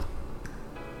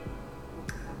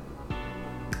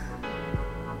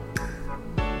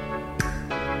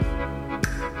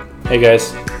Hey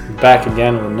guys, back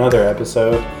again with another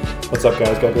episode. What's up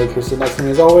guys? Got Greg here sitting next to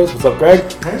me as always. What's up Greg?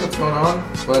 Hey, what's going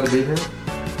on? Glad to be here.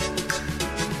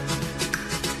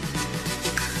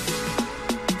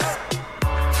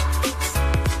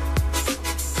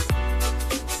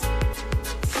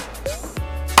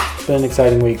 It's been an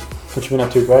exciting week. What you been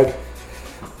up to, Greg?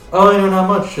 Oh, not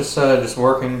much. Just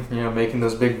working, making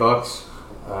those big bucks.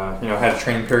 Had a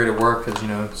training period at work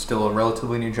because, still a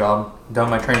relatively new job. Done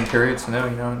my training period, so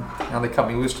now they cut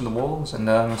me loose to the wolves and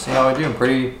see how I do. I'm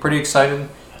pretty excited.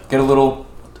 Get a little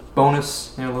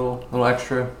bonus, little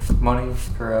extra money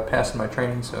for passing my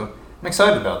training, so I'm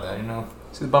excited about that,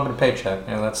 See the bump in the paycheck,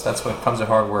 that's what comes with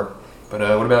hard work. But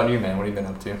what about you, man? What have you been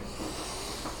up to?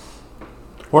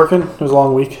 Working. It was a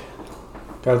long week.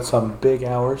 Got some big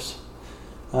hours.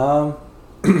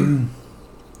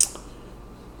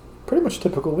 Pretty much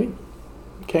typical week.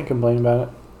 Can't complain about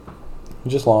it.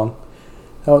 Just long.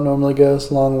 How it normally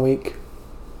goes. Long week.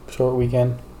 Short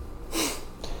weekend.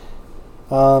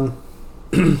 I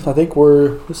think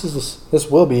this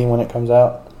will be when it comes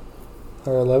out.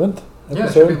 Our 11th episode? Yeah,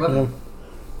 it should be 11. Yeah.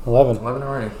 11. 11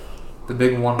 already. The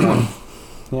big 1-1.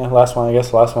 Yeah, the last one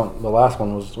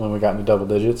was when we got into double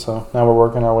digits, so now we're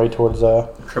working our way towards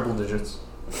triple digits.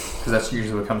 Because that's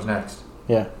usually what comes next.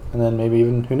 Yeah, and then maybe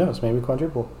even, who knows, maybe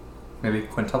quadruple. Maybe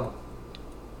quintuple.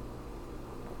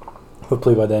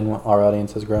 Hopefully by then our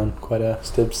audience has grown quite a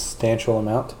substantial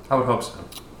amount. I would hope so.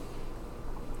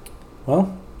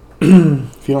 Well,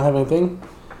 if you don't have anything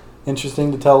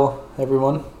interesting to tell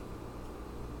everyone,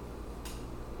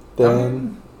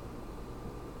 then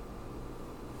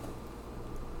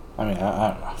I don't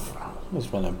know. It's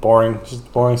been a boring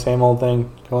same old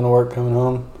thing. Going to work, coming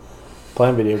home,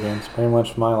 playing video games. Pretty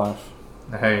much my life.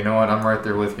 Hey, you know what? I'm right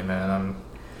there with you, man.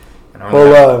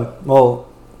 I've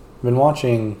been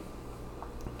watching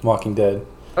Walking Dead.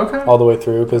 Okay. All the way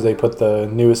through because they put the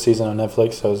newest season on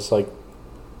Netflix. So it's like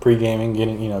pre-gaming,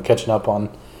 catching up on,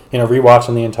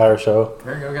 rewatching the entire show.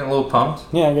 There you go, getting a little pumped.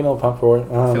 Yeah, getting a little pumped for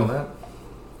it. I feel that.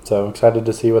 So excited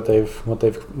to see what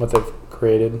they've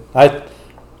created.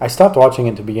 I stopped watching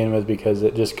it to begin with because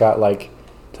it just got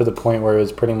to the point where it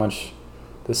was pretty much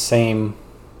the same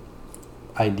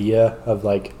idea of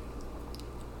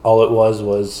all it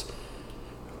was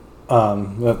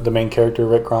the main character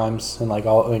Rick Grimes and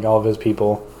all of his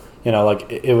people.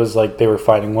 It was like they were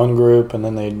fighting one group and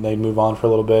then they'd move on for a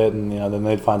little bit and then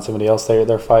they'd find somebody else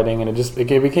they're fighting, and it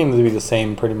became to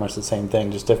be pretty much the same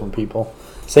thing, just different people,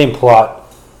 same plot.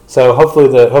 So hopefully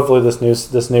this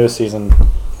newest season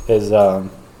is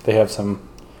they have some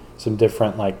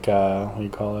different what do you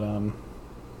call it,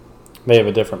 they have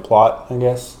a different plot, I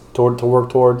guess, to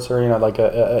work towards, or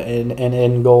an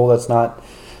end goal that's not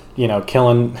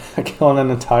killing an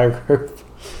entire group.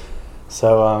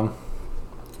 So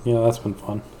that's been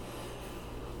fun.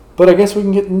 But I guess we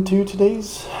can get into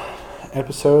today's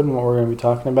episode and what we're going to be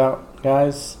talking about,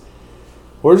 guys.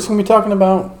 We're just going to be talking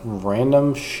about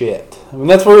random shit. I mean,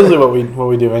 that's really what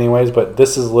we do anyways, but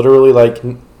this is literally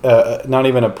not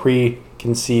even a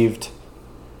preconceived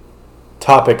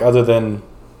topic other than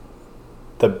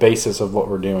the basis of what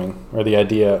we're doing, or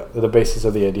the basis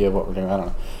of the idea of what we're doing. I don't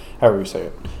know, however you say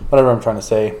it. Whatever I'm trying to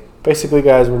say. Basically,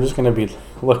 guys, we're just going to be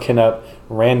looking up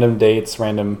random dates,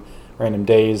 random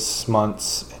days,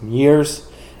 months, and years,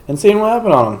 and seeing what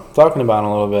happened on them. Talking about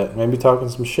them a little bit. Maybe talking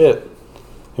some shit.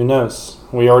 Who knows?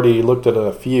 We already looked at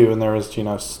a few, and there was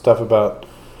stuff about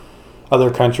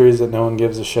other countries that no one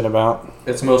gives a shit about.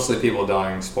 It's mostly people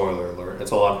dying. Spoiler alert.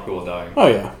 It's a lot of people dying. Oh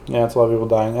yeah, it's a lot of people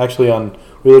dying. Actually,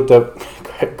 we looked up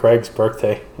Greg's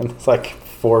birthday, and it's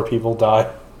 4 people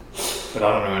die. But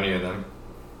I don't know any of them.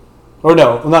 Or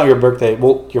no, not your birthday.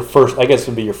 Well, your first. I guess it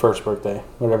would be your first birthday,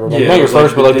 whatever. Yeah, not your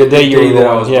first, but the day you were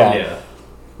born. Yeah.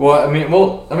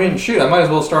 Well, I mean, shoot. I might as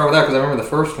well start with that because I remember the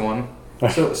first one.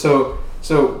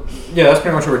 So yeah, that's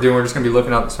pretty much what we're doing. We're just gonna be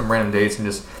looking up some random dates and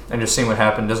just seeing what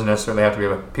happened. Doesn't necessarily have to be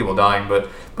about people dying, but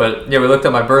yeah, we looked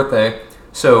at my birthday.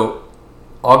 So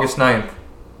August 9th,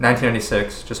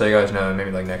 1996. Just so you guys know, maybe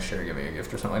next year give me a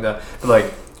gift or something like that.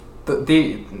 But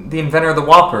the inventor of the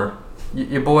Whopper,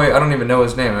 your boy, I don't even know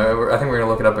his name. I think we're gonna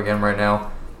look it up again right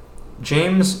now.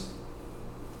 James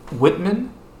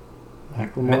Whitman.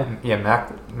 Macklemore.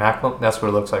 Macklemore. That's what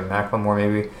it looks like. Macklemore,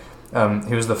 maybe.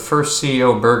 He was the first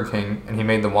CEO of Burger King, and he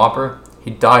made the Whopper.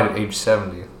 He died at age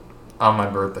 70 on my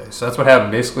birthday. So that's what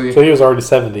happened, basically. So he was already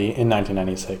 70 in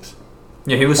 1996.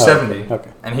 Yeah, he was 70,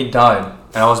 okay. And he died.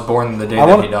 And I was born the day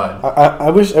that he died. I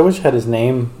wish I had his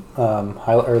name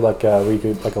highlight, or where you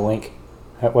could a link,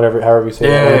 however you say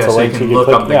it. Yeah, so you can look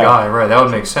up the guy. Right, that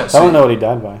would make sense. I don't know what he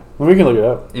died by. Well, we can look it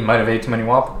up. He might have ate too many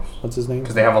Whoppers. What's his name?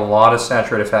 Because they have a lot of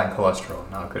saturated fat and cholesterol.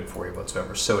 Not good for you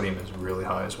whatsoever. Sodium is really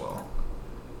high as well.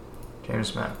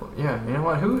 James Maxwell. Yeah, you know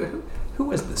what?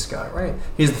 Who is this guy, right?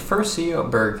 He's the first CEO of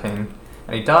Burger King,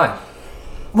 and he died.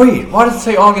 Wait, why does it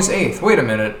say August 8th? Wait a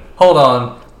minute. Hold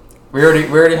on. We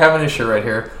already have an issue right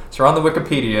here. So we're on the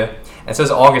Wikipedia, and it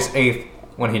says August 8th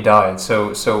when he died.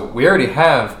 So we already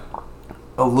have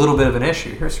a little bit of an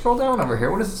issue. Here, scroll down over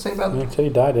here. What does it say about... It said he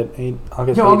died at August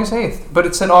 8th. No, August 8th. But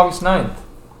it said August 9th.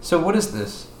 So what is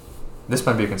this? This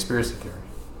might be a conspiracy theory.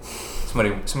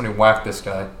 Somebody whacked this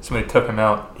guy. Somebody took him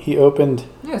out. He opened...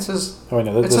 Yeah, it says... Oh, wait,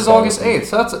 no, it says August 8th.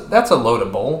 So that's a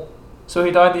loaded bowl. So he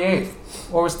died the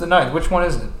 8th. Or was it the 9th? Which one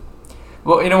is it?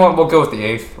 Well, you know what? We'll go with the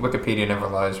 8th. Wikipedia never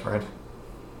lies, right?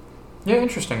 Yeah,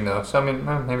 interesting, though. So, I mean,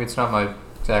 maybe it's not my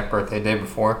exact birthday, day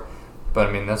before. But,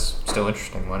 I mean, that's still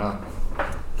interesting. Why not?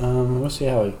 Let's see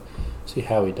how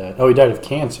he died. Oh, he died of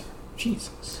cancer.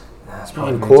 Jesus. That's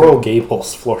in Coral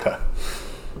Gables, Florida.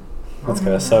 That's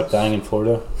gotta suck, dying in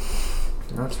Florida.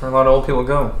 That's where a lot of old people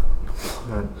go.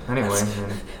 But anyway,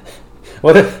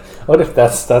 what if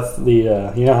that's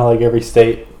the you know how like every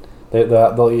state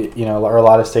they'll you know, or a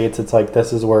lot of states it's like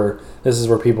this is where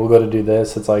people go to do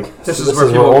this. It's like this is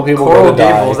where old people Coral go to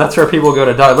Gables. Die. That's where people go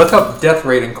to die. Look up death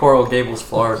rate in Coral Gables,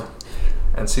 Florida,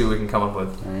 and see what we can come up with.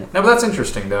 Right. No, but that's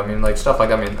interesting though. I mean, like stuff like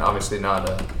I mean, obviously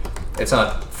not. It's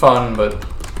not fun, but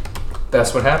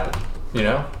that's what happened. You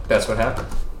know, that's what happened,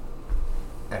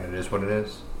 and it is what it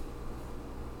is.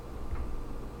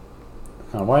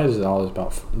 Oh, why is it all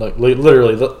about like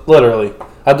literally?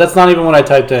 That's not even what I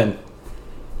typed in.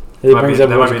 It brings up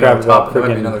a bunch of crap about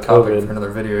freaking another topic COVID. For another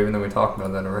video, even though we talked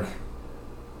about that already.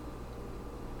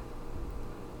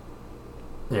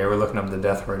 Yeah, we're looking up the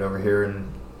death rate over here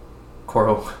in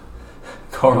Coral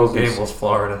Gables,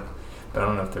 Florida. But I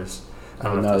don't know if there's. I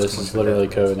don't know. No, this is literally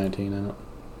COVID-19.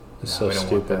 It's so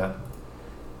stupid.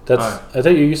 That's. Right. I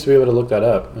thought you used to be able to look that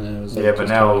up, and it was. Like, yeah, but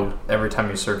now every time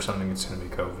you search something, it's going to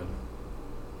be COVID.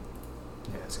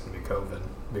 Yeah, it's going to be COVID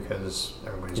because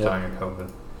everybody's dying of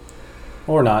COVID.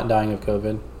 Or not dying of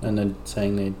COVID, and then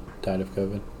saying they died of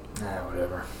COVID. Nah,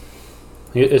 whatever.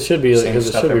 It should be because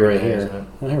it should be right here.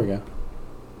 Oh, here we go.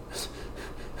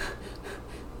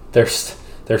 Their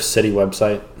city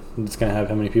website. It's gonna have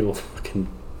how many people fucking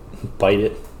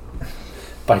bite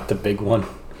the big one.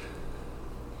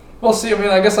 Well, see, I mean,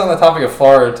 I guess on the topic of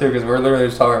Florida too, because we're literally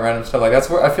just talking about random stuff. Like that's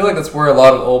where I feel like that's where a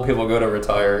lot of old people go to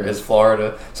retire is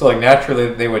Florida. So like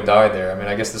naturally they would die there. I mean,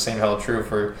 I guess the same held true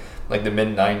for like the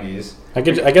mid-90s. I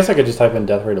guess I could just type in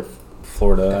death rate of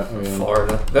Florida. I mean,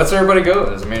 Florida. That's where everybody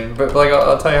goes. I mean, but like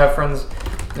I'll tell you, I have friends,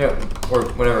 you know, or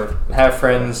whatever. Had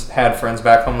friends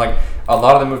back home. Like a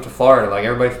lot of them moved to Florida. Like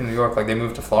everybody from New York, like they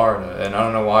moved to Florida, and I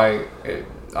don't know why. I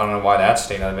don't know why that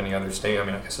stayed out of any other state. I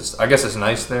mean, I guess it's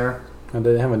nice there. And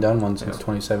they haven't done one since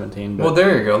 2017. But. Well,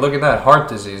 there you go. Look at that. Heart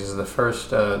disease is the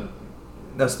first.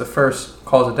 That's the first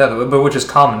cause of death, but which is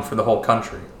common for the whole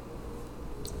country.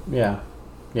 Yeah,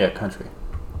 country.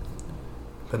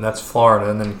 But that's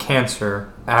Florida, and then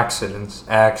cancer, accidents,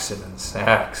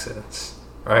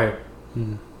 right?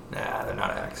 Nah, they're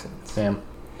not accidents. Damn.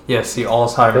 Yeah, see,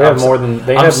 Alzheimer's. They have more than.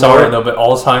 I'm sorry though, but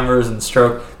Alzheimer's and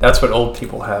stroke. That's what old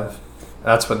people have.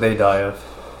 That's what they die of.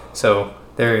 So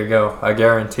there you go. I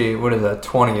guarantee. What is that?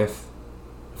 20th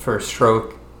for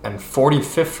stroke and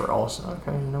 45th for Alzheimer's.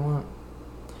 Okay, you know what?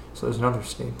 So there's another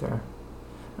state there.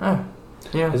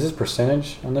 Yeah. Is this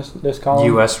percentage on this column?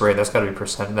 U.S. rate. That's got to be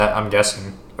percent. That I'm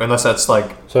guessing, unless that's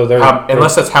like. So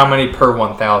unless that's how many per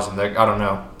 1,000. I don't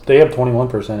know. They have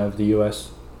 21% of the U.S.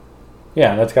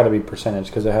 Yeah, that's got to be percentage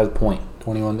because it has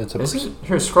 0.21. It's a percent.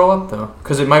 Here, scroll up though,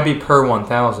 because it might be per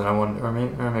 1,000. I wonder, or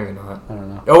maybe not. I don't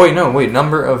know. Oh wait, no,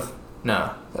 number of.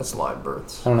 No, that's live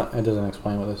births. I don't know. It doesn't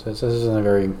explain what this is. This isn't a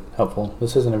very helpful.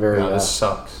 This isn't a very. No, this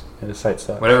sucks. Yeah, this site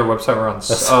sucks. Whatever website we're on.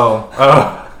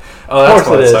 That's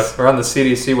why it sucks. We're on the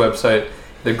CDC website,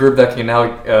 the group that can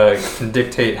now can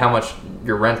dictate how much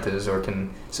your rent is, or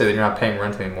can say that you're not paying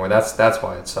rent anymore. That's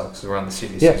why it sucks. We're on the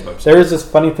CDC's website. There was this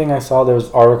funny thing I saw. There was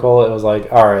an article. It was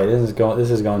like, all right, this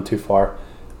is going too far.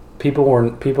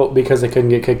 People because they couldn't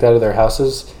get kicked out of their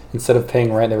houses. Instead of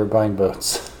paying rent, they were buying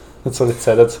boats. That's what it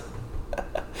said. It's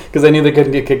because they knew they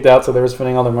couldn't get kicked out, so they were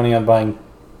spending all their money on buying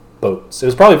boats. It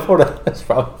was probably Florida.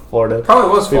 Probably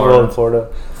was Florida. People in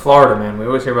Florida. Florida, man. We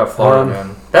always hear about Florida,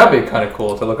 man. That'd be kind of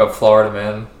cool to look up Florida,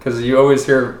 man, because you always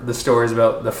hear the stories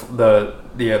about the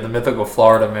mythical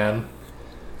Florida man.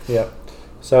 Yeah.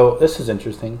 So this is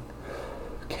interesting.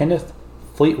 Kenneth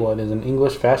Fleetwood is an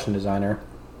English fashion designer.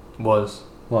 Was.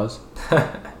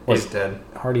 He's dead.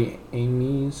 Hardy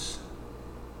Amies.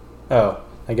 Oh,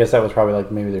 I guess that was probably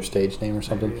like maybe their stage name or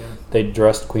something. Yeah. They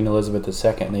dressed Queen Elizabeth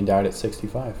II, and they died at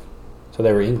 65. So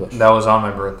they were English. That was on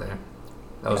my birthday.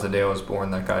 That was the day I was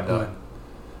born. That guy died.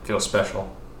 Feels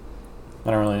special.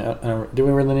 I don't. Do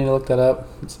we really need to look that up?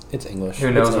 It's English.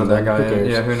 Who knows it's what that guy Who is? cares?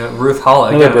 Yeah, who knows? Ruth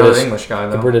Holland. Another Again, another British- English guy,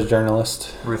 The though. British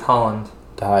journalist Ruth Holland.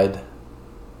 died.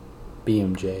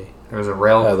 BMJ. There was a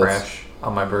rail Oh, that's- crash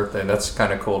on my birthday. That's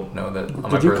kind of cool to know that on my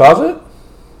Did you birthday. cause it?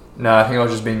 No, I think I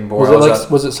was just being bored.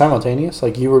 Was it simultaneous?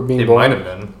 Like you were being It born, might have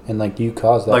been. and like you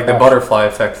caused that. Like the crash? butterfly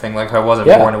effect thing. Like if I wasn't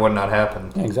Yeah. born, it would not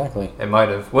happen. Yeah, exactly. It might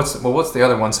have. What's the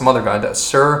other one? Some other guy. That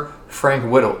Sir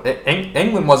Frank Whittle.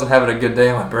 England wasn't having a good day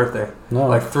on my birthday. No.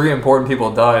 Like 3 important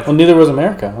people died. Well, neither was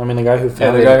America. I mean, the guy who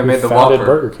founded, guy who made the founded Whopper.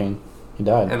 Burger King, he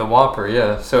died. And the Whopper,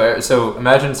 yeah. So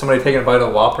imagine somebody taking a bite of the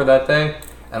Whopper that day,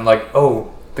 and like,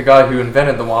 oh, the guy who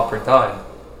invented the Whopper died.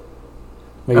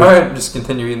 Maybe- All right, just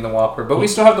continue eating the Whopper. But we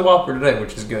still have the Whopper today,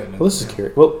 which is good. Well, this is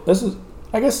curious. Well, this is.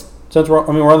 I guess since we're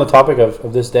on the topic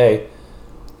of this day,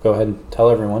 go ahead and tell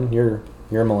everyone you're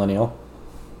a millennial.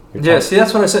 Yeah, see,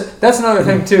 that's what I said. That's another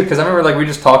thing too, because I remember like we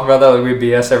just talk about that, like we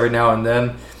BS every now and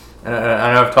then, and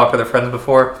I know I've talked to other friends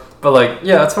before, but like,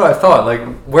 yeah, that's what I thought. Like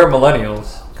we're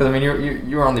millennials, because I mean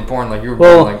you were only born like you were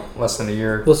Well- born like less than a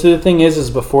year. Well, see, the thing is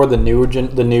before the new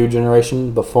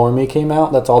generation before me came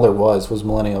out, that's all there was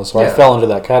millennials. So I Yeah. fell into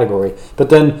that category. But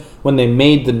then when they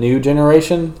made the new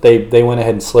generation, they went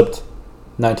ahead and slipped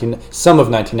some of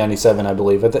 1997, I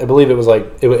believe. I believe it was like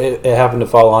it happened to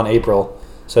fall on April.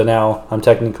 So now I'm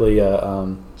technically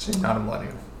See, not a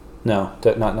millennial. no,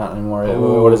 not anymore.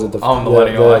 Ooh, What is it? I'm a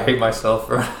millennial. I hate myself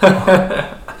for.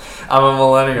 I'm a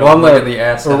millennial. Well, I'm like the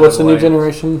ass. or end what's of the new life.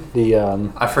 generation? The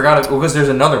I forgot it because there's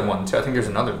another one too. I think there's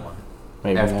another one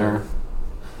maybe after. now.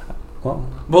 Well,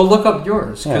 Well, look up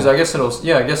yours because Yeah. I guess it'll.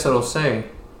 Yeah, I guess it'll say.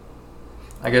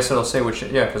 I guess it'll say which.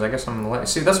 Yeah, because I guess I'm a millennial.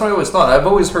 See, that's what I always thought. I've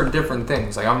always heard different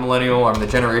things. Like I'm a millennial. I'm the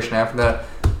generation after that.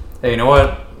 Hey, you know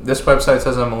what? This website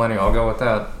says I'm a millennial. I'll go with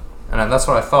that. And that's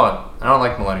what I thought. I don't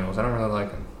like millennials. I don't really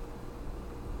like them.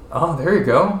 Oh, there you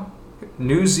go.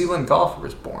 New Zealand golfer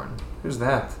is born. Who's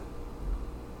that?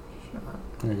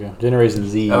 there you go. Generation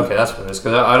Z. Okay, that's what it is.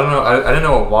 Because I don't know. I didn't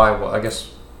know what Y was. I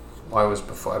guess Y was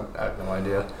before. I have no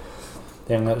idea.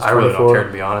 Damn, that was I really don't 24 care,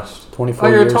 to be honest. 24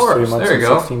 Oh, you're a years, Taurus. 3 months, There you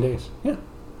and go. 16 days. Yeah,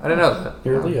 I didn't know that.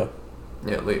 you're a Leo.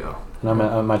 Yeah, Leo.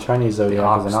 And my Chinese The zodiac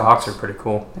ox. is The an ox ox. are pretty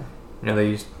cool. You know,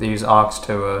 they use ox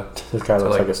to. This guy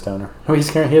looks like- like a stoner. Oh, he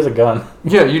has a gun.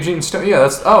 Yeah, Eugene Stone. Yeah,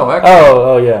 that's. Oh, actually.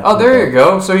 Oh, yeah. Oh, there you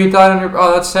go. So he died on your.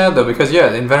 Oh, that's sad though, because yeah,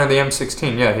 the inventor of the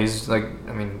M16. Yeah, he's like.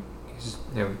 I mean, he's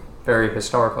very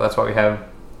historical. That's why we have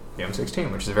the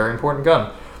M16, which is a very important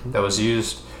gun that was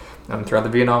used throughout the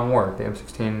Vietnam War. The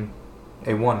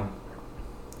M16A1.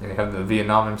 You have the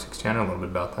Vietnam M16. I know a little bit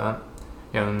about that.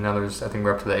 And now there's. I think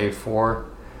we're up to the A4.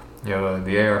 The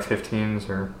AR-15s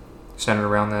are centered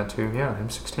around that too. Yeah,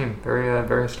 M16.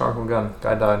 Very historical gun.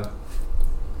 Guy died.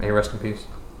 May he rest in peace.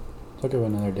 Look at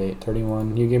another date.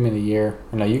 31. You give me the year.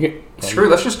 No, you get. Yeah, Screw.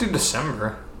 Let's just do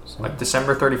December. So- Like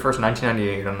December 31st,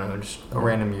 1998. I don't know, just a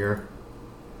random year.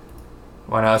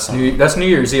 Why not? That's New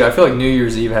Year's Eve. I feel like New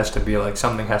Year's Eve has to be like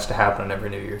something has to happen on every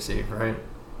New Year's Eve, right?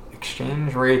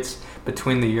 Exchange rates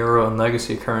between the euro and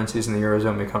legacy currencies in the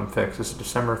eurozone become fixed. This is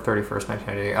December 31st,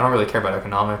 1998. I don't really care about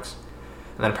economics.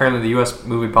 And then apparently the U.S.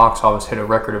 movie box office hit a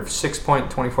record of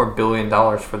 $6.24 billion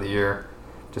for the year,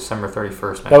 December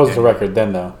 31st. That was the record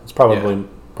then, though. It's probably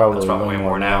That's probably way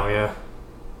more now. Yeah.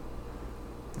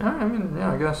 I mean,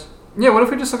 yeah, I guess. Yeah, what if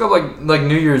we just look up like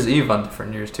New Year's Eve on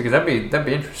different years too? Because that'd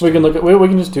be interesting. We can look at. We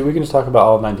can just talk about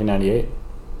all of 1998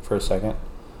 for a second.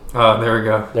 Oh, there we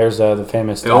go. There's the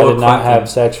famous. The I old did not Clinton. have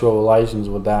sexual relations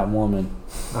with that woman.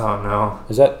 Oh no.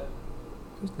 Is that?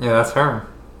 Yeah, that's her.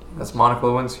 That's Monica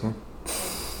Lewinsky.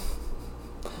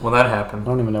 When that I happened.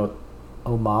 don't even know what.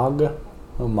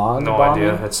 Omag. No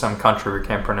idea. It's some country we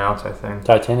can't pronounce. I think.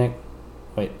 Titanic.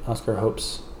 Wait, Oscar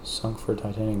Hopes sunk for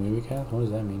Titanic movie cast. What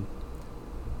does that mean?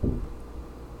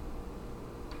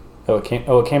 It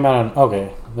came out on.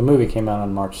 Okay, the movie came out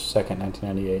on March 2nd,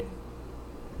 1998.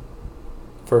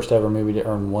 First ever movie to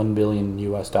earn $1 billion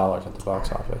at the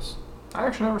box office. I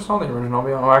actually never saw the original.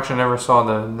 I actually never saw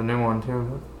the new one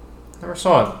too. But never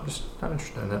saw it. Just not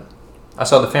interested in it. I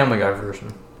saw the Family Guy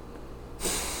version.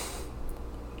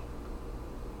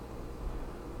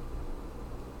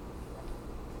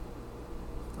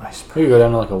 Iceberg. You go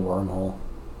down to like a wormhole.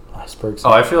 Icebergs.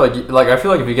 Oh, I feel like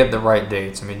if you get the right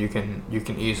dates, I mean, you can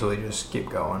easily just keep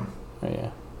going. Oh,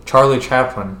 yeah. Charlie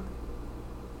Chaplin,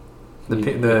 the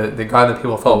guy that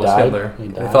people thought was died? Hitler. He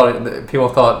They died? people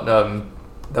thought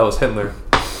that was Hitler,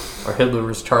 or Hitler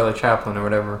was Charlie Chaplin or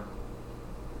whatever.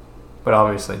 But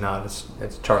obviously not.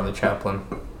 It's Charlie Chaplin.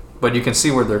 But you can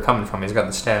see where they're coming from. He's got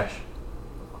the stash.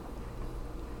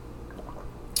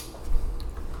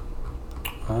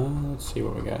 Let's see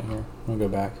what we got here. We'll go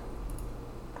back.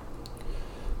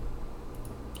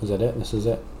 Is that it? This is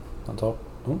it. On top.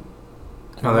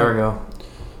 Oh, there we go.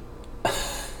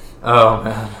 Oh,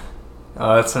 man.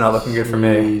 Oh, that's not looking good for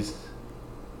me.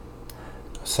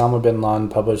 Osama bin Laden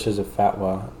publishes a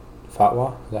fatwa.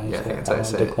 Fatwa? Is that how you say I think it? that's how you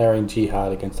say it. Declaring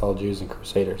jihad against all Jews and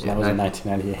Crusaders. Yeah, that was in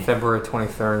 1998. February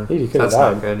 23rd. Dude, you could have That's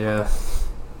died. not good, yeah.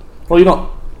 Well, you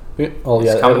don't. Well,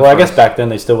 yeah. coming Well, I guess first. back then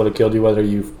they still would have killed you whether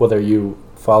you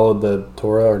followed the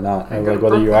Torah or not. Or You go like to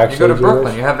whether you Brooklyn. actually You go to Jewish.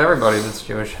 Brooklyn. You have everybody that's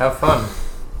Jewish. Have fun.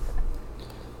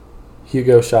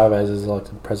 Hugo Chavez is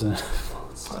elected president.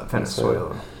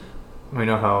 Venezuela. We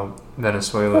know how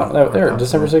Venezuela. Oh, there,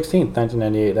 December 16th,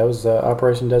 1998. That was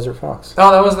Operation Desert Fox.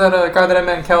 Oh, that was that guy that I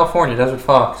met in California, Desert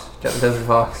Fox. Desert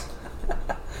Fox.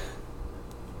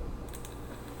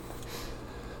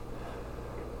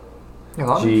 Yeah, a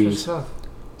lot of interesting stuff.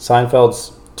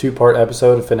 Seinfeld's 2-part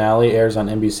episode finale airs on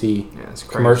NBC. Yeah, it's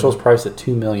crazy. Commercials priced at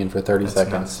 $2 million for 30 That's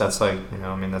seconds. nuts. That's like,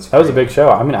 I mean, that's. That was a crazy. big show.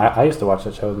 I mean, I used to watch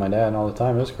that show with my dad all the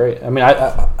time. It was great. I mean, where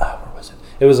was it?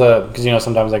 It was because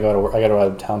sometimes I go out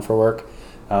of town for work,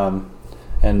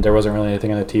 and there wasn't really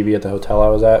anything on the TV at the hotel I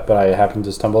was at. But I happened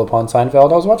to stumble upon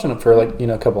Seinfeld. I was watching it for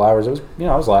a couple hours. It was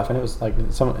I was laughing. It was like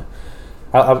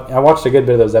I watched a good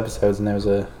bit of those episodes, and there was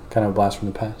a kind of a blast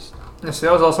from the past. Yeah, see,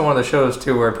 that was also one of the shows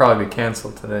too where it'd probably be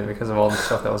canceled today because of all the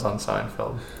stuff that was on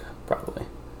Seinfeld. Probably.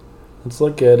 Let's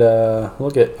look at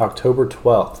October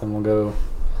 12th, and we'll go.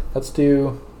 Let's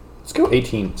go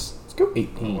 18s. Let's go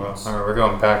 18s. Well, all right, we're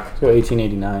going back. Let's go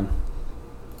 1889.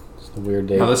 It's a weird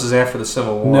date. No, this is after the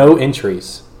Civil War. No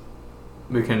entries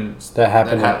We can. that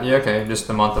happened. Yeah, okay, just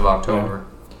the month of October.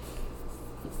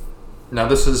 Now,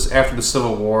 this is after the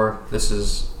Civil War. This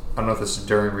is. I don't know if this is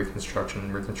during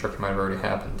Reconstruction. Reconstruction might have already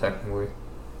happened, technically.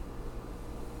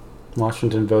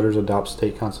 Washington voters adopt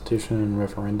state constitution in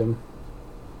referendum.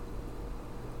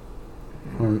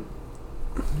 Oh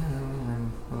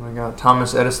my God.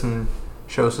 Thomas Edison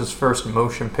shows his first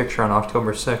motion picture on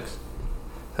October 6th.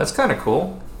 That's kind of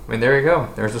cool. I mean, there you go.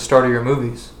 There's the start of your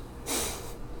movies.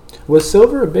 Was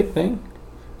silver a big thing?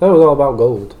 That was all about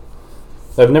gold.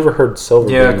 I've never heard silver.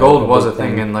 Yeah, being gold was a big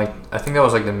thing in I think that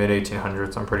was like the mid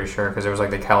 1800s. I'm pretty sure because there was like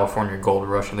the California gold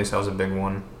rush. At least that was a big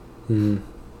one.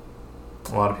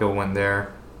 A lot of people went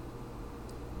there.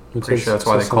 Pretty sure that's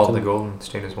why they called it the Golden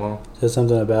State as well. It says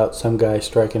something about some guy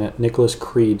striking it. Nicholas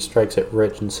Creed strikes it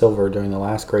rich in silver during the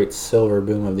last great silver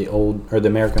boom of the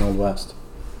American Old West.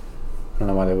 I don't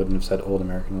know why they wouldn't have said Old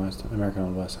American West. American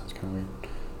Old West sounds kind of weird.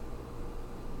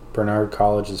 Bernard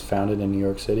College is founded in New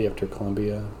York City after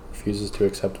Columbia refuses to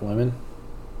accept women.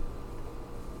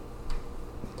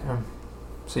 Damn.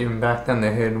 So even back then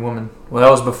they hated women. Well, that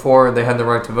was before they had the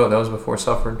right to vote. That was before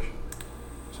suffrage.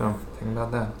 So think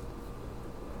about that.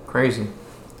 Crazy.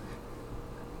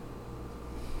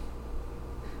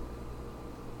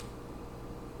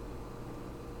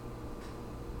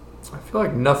 I feel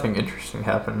like nothing interesting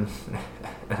happened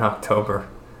in October.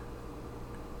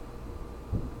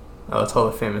 Oh, that's all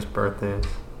the famous birthdays.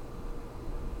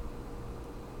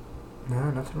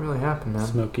 No, nothing really happened, man.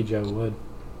 Smokey Joe Wood.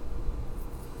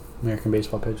 American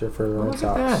baseball pitcher for the Red Look at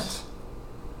Sox. that.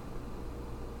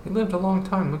 He lived a long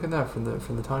time. Look at that for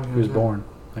the time He was born.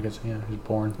 I guess, yeah, he was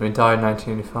born. He died in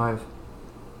 1985.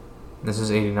 This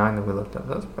is 89 that we looked up.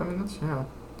 That's yeah.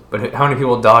 But how many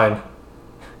people died?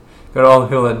 Got all the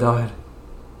people that died.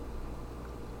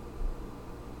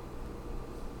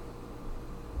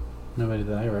 Nobody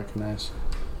that I recognize.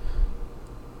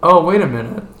 Oh, wait a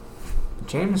minute.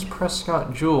 James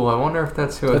Prescott Joule. I wonder if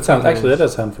that's who That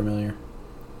does sound familiar.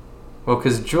 Well,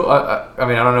 because Joule, I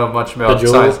mean, I don't know much about The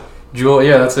Joule? science. Joule,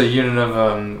 yeah, that's a unit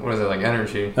of, what is it, like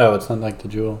energy? Oh, it's not like the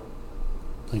Jewel.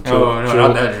 Like No,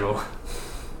 not that Joule.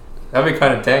 That'd be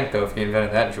kind of dank, though, if he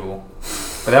invented that Joule.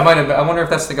 But that might have been, I wonder if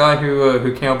that's the guy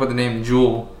who came up with the name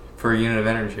Joule for a unit of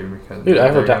energy. Because Dude,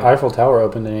 Eiffel Tower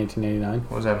opened in 1889.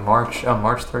 What was that, March? Oh,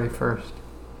 March 31st. It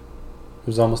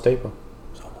was almost April.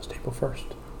 It was almost April 1st.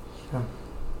 Yeah.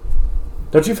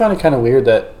 Don't you find it kind of weird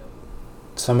that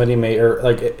somebody made, or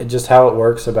like just how it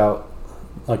works about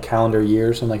like calendar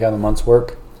years and like how the months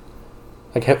work?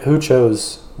 Like who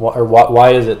chose, or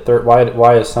why is it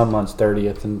why is some months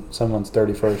 30th and some months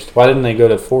 31st? Why didn't they go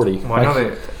to 40? Well, I know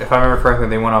if I remember correctly,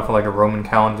 they went off of like a Roman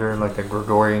calendar, like the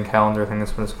Gregorian calendar. I think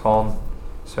that's what it's called.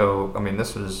 So I mean,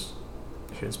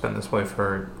 it's been this way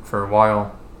for a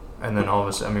while. And then all of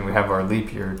a sudden, I mean, we have our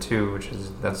leap year too,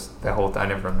 that's the whole. I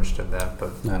never understood that, but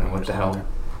what the hell? Either.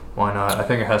 Why not? I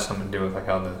think it has something to do with like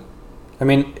how the. I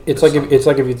mean, it's like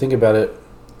if you think about it,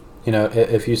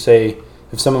 if you say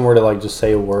if someone were to like just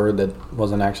say a word that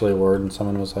wasn't actually a word, and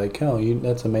someone was like, "Oh,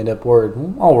 that's a made up word."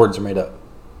 Well, all words are made up.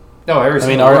 No, every I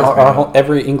mean, single word's made up.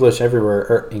 every English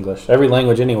everywhere, every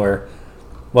language anywhere.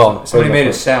 Well, somebody made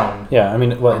a sound. Yeah, I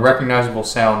mean, a recognizable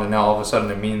sound, and now all of a sudden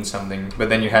it means something. But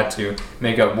then you had to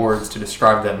make up words to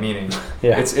describe that meaning.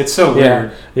 Yeah, it's so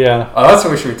weird. Yeah. Oh, that's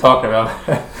what we should be talking about.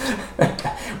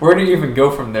 Where do you even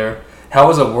go from there? How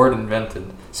was a word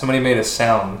invented? Somebody made a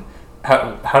sound.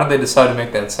 How did they decide to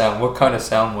make that sound? What kind of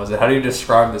sound was it? How do you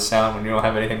describe the sound when you don't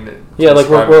have anything to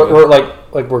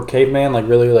like we're caveman, like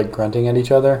really like grunting at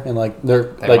each other, and like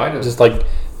they're like just like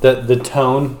the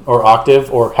tone or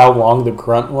octave or how long the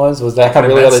grunt was that how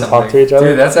really how they talk to each other?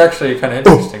 Dude, that's actually kind of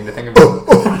interesting to think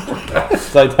about.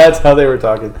 It's like that's how they were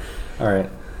talking. All right,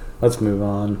 let's move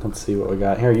on. Let's see what we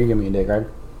got here. You give me a day, Greg.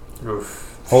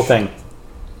 Oof. Whole thing.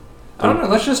 I don't know.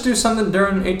 Let's just do something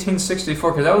during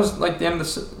 1864 because that was like the end of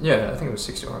the. Yeah, I think it was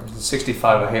 64.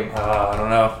 65. I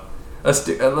don't know. Let's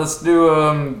do.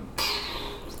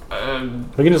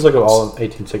 We can just look at all of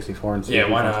 1864 and see. Yeah,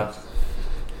 why not?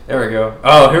 There we go.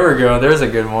 Oh, here we go. There's a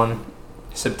good one.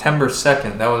 September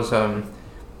 2nd. That was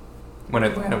when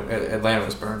Atlanta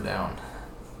was burned down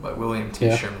by William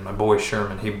T. Sherman. My boy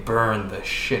Sherman. He burned the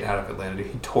shit out of Atlanta. Dude.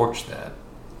 He torched that.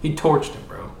 He torched it,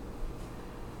 bro.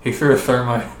 He threw a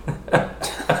thermite.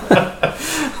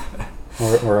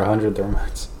 or 100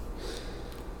 thermites.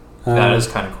 That is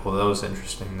kind of cool. That was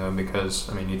interesting, though, because,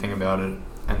 I mean, you think about it,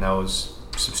 and that was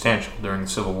substantial during the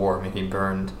Civil War. I mean, he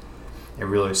burned a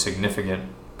really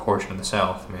significant portion of the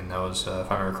South. I mean, that was,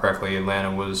 if I remember correctly, Atlanta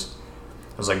was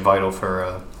like vital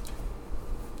for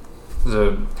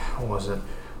what was it?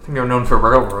 I think they were known for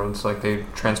railroads. Like, they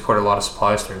transported a lot of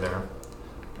supplies through there.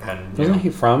 And isn't he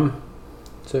from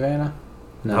Savannah?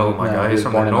 No, my God, he's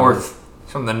from the north.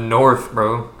 He's from the north,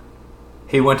 bro.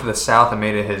 He went to the south and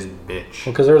made it his bitch.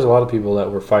 Well, because there was a lot of people that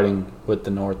were fighting with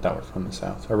the north that were from the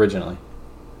south originally.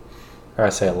 Or I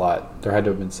say a lot. There had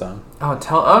to have been some. Oh,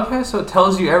 okay, so it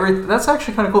tells you everything. That's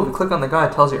actually kind of cool. If you click on the guy,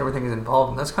 it tells you everything is involved,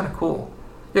 and that's kind of cool.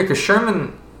 Yeah, because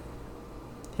Sherman,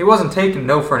 he wasn't taking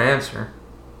no for an answer.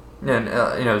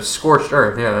 Yeah, scorched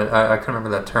earth. Yeah, I couldn't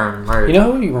remember that term. Right. You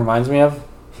know who he reminds me of?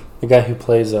 The guy who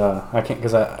plays, I can't,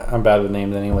 because I'm bad with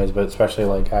names anyways, but especially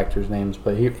like actors' names.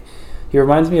 But he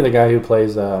reminds me of the guy who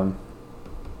plays the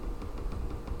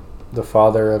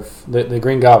father of the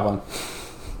Green Goblin.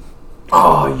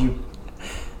 Oh, you.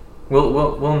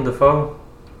 Willem Dafoe?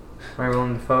 Right,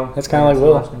 Willem Dafoe? That's kind of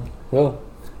like Will.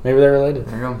 Maybe they're related.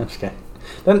 There you go. I'm just kidding.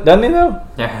 Doesn't he though?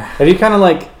 Yeah. Have you kind of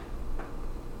like,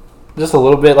 just a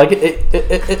little bit, like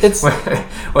it's...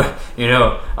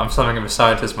 I'm something of a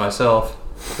scientist myself.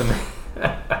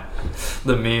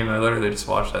 The meme, I literally just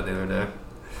watched that the other day.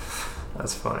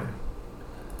 That's funny.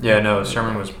 Yeah, no,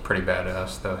 Sherman was pretty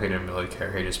badass, though. He didn't really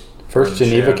care. He just... First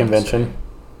Geneva Convention.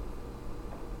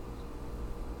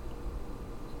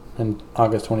 On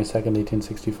August 22nd,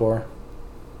 1864.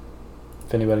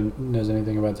 If anybody knows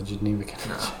anything about the Geneva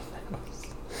Convention. No.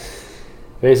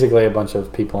 Basically a bunch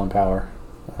of people in power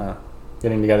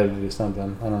getting together to do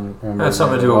something. I don't remember. It had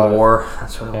something to do with war.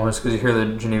 That's what it was. Because you hear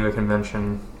the Geneva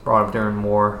Convention brought up during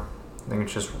war. I think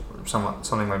it's just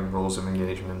something like rules of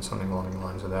engagement, something along the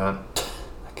lines of that.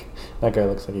 That guy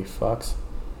looks like he fucks.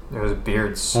 It was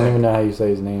beard sick. I don't even know how you say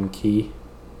his name. Key,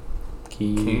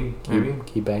 maybe?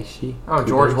 Kibashi? Oh,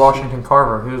 George Washington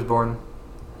Carver. He was born.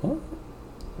 What?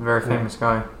 A very famous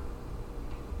guy.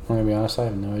 I'm going to be honest, I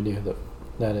have no idea who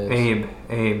that is.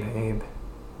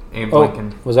 Abe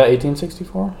Lincoln. Was that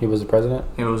 1864? He was the president?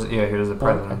 He was the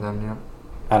president then, yeah.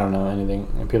 I don't know anything.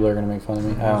 People are going to make fun of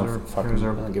me. I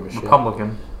don't give a shit.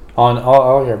 Republican.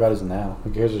 All I hear about is now. Who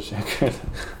gives a shit?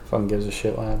 Fucking gives a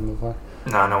shit what happened before.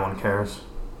 No one cares.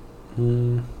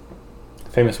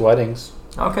 Famous weddings.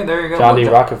 Okay, there you go. John D.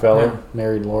 Rockefeller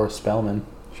married Laura Spelman.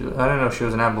 I didn't know she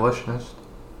was an abolitionist.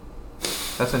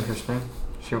 That's interesting.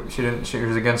 She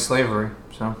was against slavery,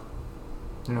 so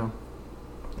a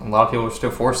lot of people were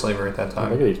still for slavery at that time.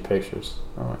 Look at these pictures.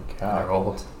 Oh my God. They're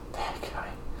old. That guy.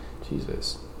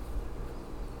 Jesus.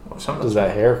 Well, does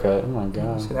that haircut? Oh my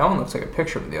God. See, that one looks like a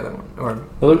picture of the other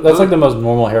one. That's like the most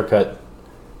normal haircut.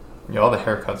 Yeah, all the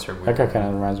haircuts are weird. That guy kind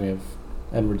of reminds me of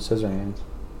Edward Scissorhands.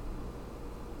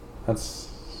 That's.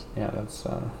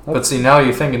 But see, now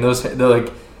you're thinking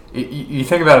you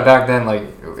think about it back then,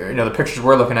 the pictures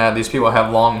we're looking at, these people have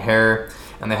long hair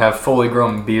and they have fully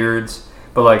grown beards,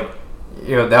 but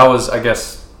that was, I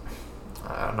guess,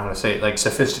 I don't know how to say it,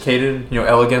 sophisticated,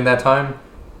 elegant at that time.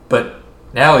 But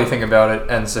now you think about it,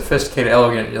 and sophisticated,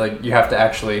 elegant, you have to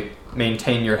actually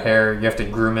maintain your hair, you have to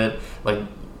groom it.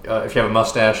 If you have a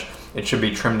mustache, it should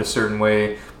be trimmed a certain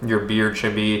way. Your beard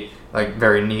should be like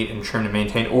very neat and trim and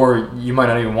maintained, or you might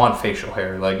not even want facial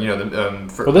hair. Like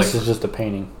well, this is just a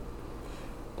painting.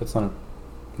 That's not.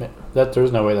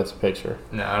 There's no way that's a picture.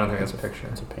 No, I don't think that's a picture.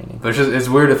 It's a painting. But it's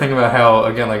weird to think about how,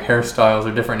 again, like hairstyles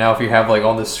are different now. If you have like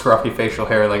all this scruffy facial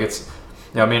hair, like it's,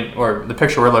 or the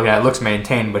picture we're looking at looks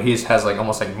maintained, but he has like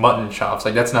almost like mutton chops.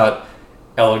 Like that's not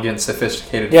elegant,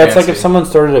 sophisticated. Yeah, fancy. it's like if someone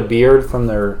started a beard from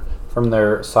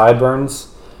their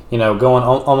sideburns, going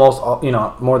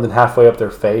almost, more than halfway up their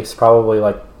face, probably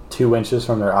like 2 inches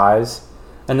from their eyes,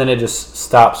 and then it just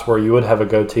stops where you would have a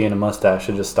goatee and a mustache.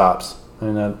 It just stops.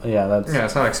 And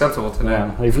it's not acceptable today.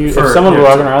 Yeah. If someone were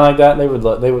walking around like that, they would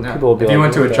people would be. If you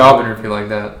went to a job interview like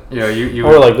that, you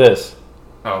or like this.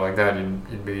 Oh, like that,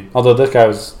 you'd be. Although this guy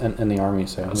was in the army,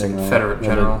 so. I was a Confederate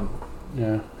general.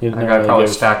 Yeah. That guy probably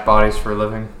stacked bodies for a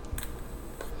living.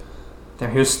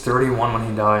 Damn, he was 31 when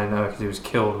he died because he was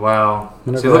killed. Wow.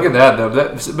 See, look at that though.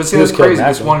 But see, that's crazy.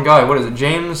 This one guy. What is it?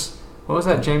 James. What was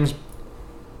that? James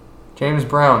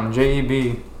Brown.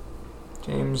 J.E.B.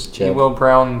 James Ewell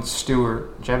Brown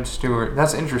Stewart. Jeb Stewart.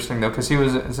 That's interesting though, because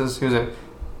it says he was a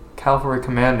cavalry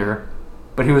commander,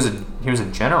 but he was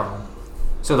a general.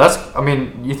 So that's,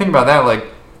 you think about that, like,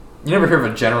 you never hear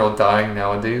of a general dying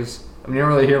nowadays. You don't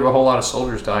really hear of a whole lot of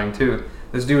soldiers dying too.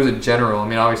 This dude was a general.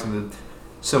 Obviously the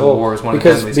Civil War was one of the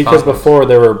deadliest because before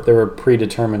there were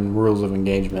predetermined rules of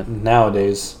engagement.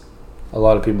 Nowadays, a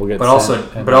lot of people get. But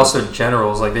also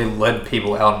generals, like, they led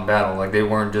people out in battle. Like, they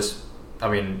weren't just.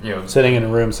 Sitting in a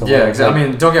room somewhere. Yeah,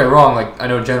 exactly. Don't get me wrong. Like, I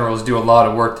know generals do a lot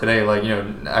of work today. Like,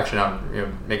 actually not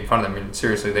making fun of them.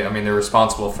 Seriously, they're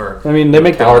responsible for. They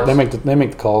make the art. They make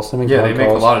the calls. They make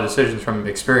a lot of decisions from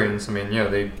experience.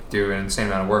 They do an insane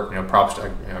amount of work. Props to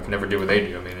I can never do what they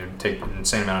do. It take an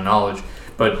insane amount of knowledge.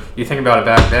 But you think about it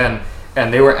back then,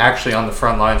 and they were actually on the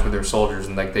front lines with their soldiers,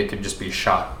 and like they could just be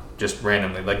shot just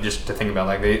randomly. Like, just to think about,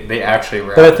 like they actually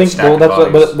were. But I think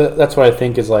that's what I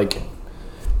think is like.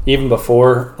 Even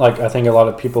before, like, I think a lot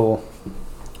of people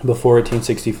before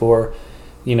 1864,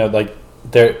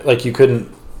 like you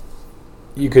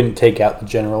couldn't take out the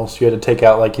generals. You had to take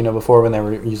out, like, before when they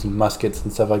were using muskets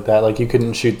and stuff like that. Like, you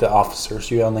couldn't shoot the officers.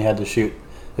 You only had to shoot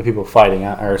the people fighting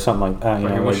or something like that.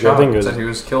 I think he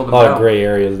was killed. A lot of gray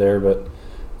areas there, but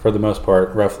for the most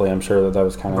part, roughly, I'm sure that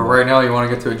was kind of. But right now, you want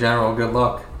to get to a general. Good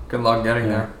luck. Good luck getting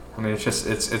there.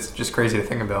 It's just crazy to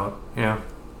think about. You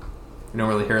don't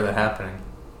really hear that happening.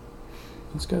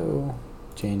 Let's go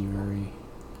January.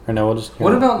 Or no, we'll just.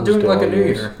 What about doing like a New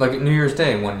Year, like New Year's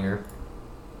Day one year?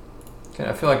 Okay,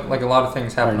 I feel like a lot of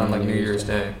things happen on like New Year's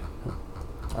Day.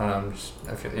 I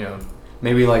feel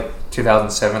maybe like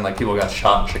 2007, like people got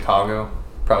shot in Chicago.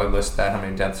 Probably list that how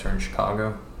many deaths are in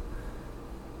Chicago.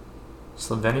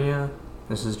 Slovenia.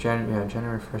 This is January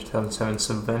 1st, 2007.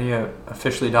 Slovenia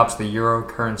officially adopts the euro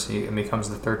currency and becomes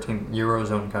the 13th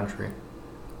eurozone country.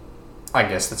 I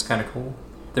guess that's kind of cool.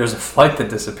 There's a flight that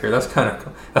disappeared. That's kind of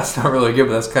cool. That's not really good,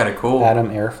 but that's kind of cool.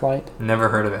 Atom Air Flight? Never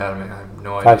heard of Atom. I have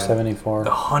no idea. 574. The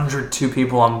 102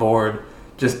 people on board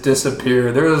just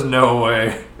disappeared. There is no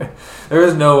way. There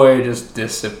is no way it just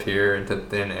disappeared into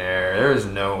thin air. There is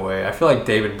no way. I feel like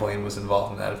David Blaine was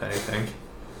involved in that, if anything.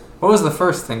 What was the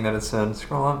first thing that it said?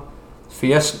 Scroll on.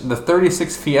 The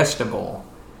 36th Fiesta Bowl.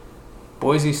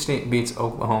 Boise State beats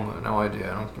Oklahoma. No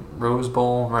idea. Rose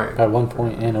Bowl. Right. At one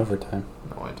point in overtime.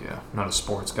 No idea. I'm not a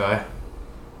sports guy.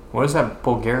 What is that?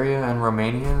 Bulgaria and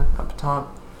Romania up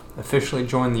top officially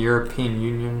joined the European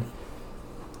Union.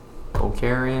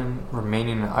 Bulgarian,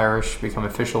 Romanian, and Irish become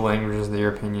official languages of the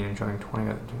European Union, joining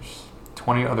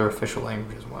 20 other official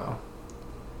languages. Wow.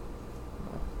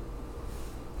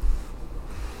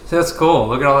 See, that's cool.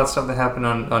 Look at all that stuff that happened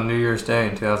on New Year's Day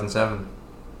in 2007.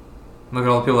 Look at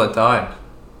all the people that died.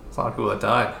 There's a lot of people that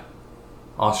died.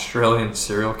 Australian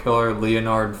serial killer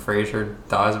Leonard Fraser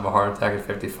dies of a heart attack at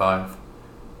 55.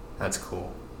 That's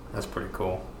cool. That's pretty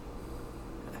cool.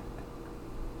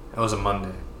 It was a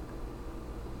Monday.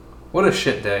 What a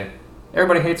shit day.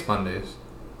 Everybody hates Mondays.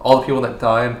 All the people that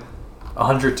died,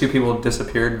 102 people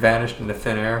disappeared, vanished into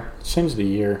thin air. Change the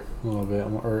year a little bit.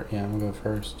 I'm going to go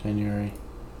first, January.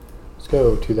 Let's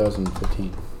go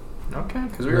 2015. Okay,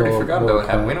 because we already forgot about what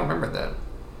happened. We don't remember that.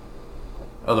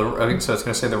 I think so. It's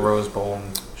going to say the Rose Bowl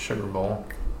and Sugar Bowl.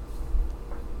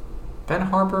 Ben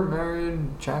Harper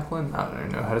married Jacqueline? I don't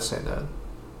even know how to say that.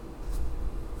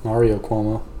 Mario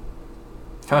Cuomo.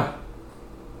 Huh.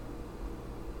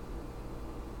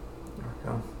 There we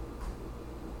go.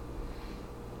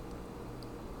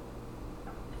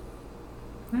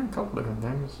 Yeah, a couple different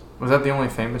things. Was that the only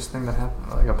famous thing that happened?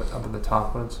 Like up at the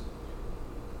top was?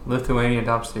 Lithuania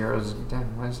adopts the euros.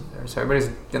 Damn, why is it there? So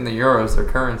everybody's getting the euros, their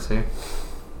currency.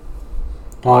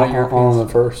 On the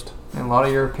first. And a lot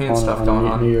of European stuff going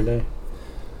on. New Year Day.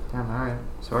 Damn, all right.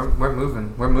 So we're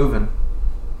moving. We're moving.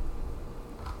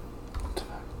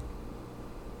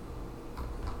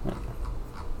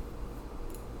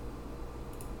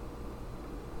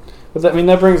 But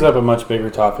that brings up a much bigger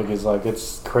topic. Is like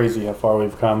it's crazy how far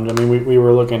we've come. I mean, we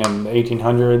were looking in the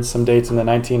 1800s, some dates in the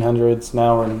 1900s.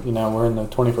 Now we're in the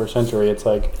 21st century. It's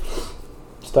like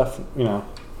stuff. A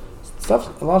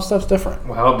lot of stuff's different.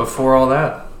 Well, before all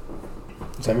that,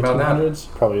 1700s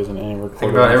probably isn't any recorded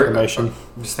think about information.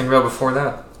 Just think about before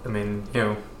that. I mean,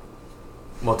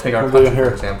 we'll take our country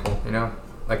for example.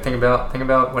 Like think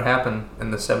about what happened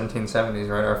in the 1770s,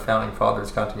 right? Our founding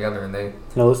fathers got together and they.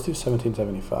 No, let's do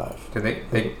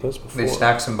 1775. They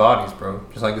stacked some bodies, bro.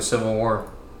 Just like the Civil War,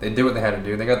 they did what they had to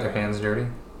do. They got their hands dirty.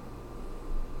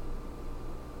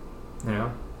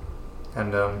 And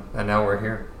now we're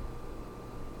here.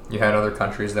 You had other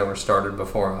countries that were started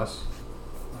before us.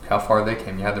 Look how far they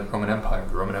came. You had the Roman Empire.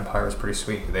 The Roman Empire was pretty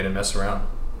sweet. They didn't mess around.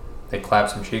 They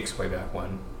clapped some cheeks way back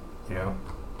when,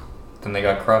 Then they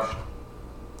got crushed.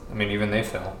 I mean, even they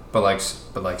fell. But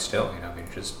still,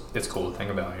 it's cool to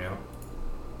think about,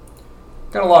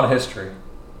 Got a lot of history.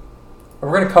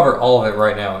 We're going to cover all of it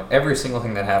right now. Every single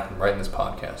thing that happened right in this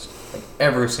podcast. Like,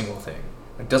 every single thing.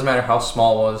 It doesn't matter how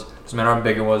small it was. Doesn't matter how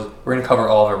big it was. Have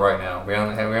all of it right now. We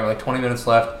have like 20 minutes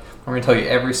left. We're going to tell you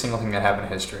every single thing that happened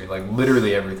in history. Like,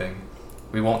 literally everything.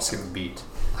 We won't skip a beat.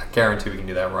 I guarantee we can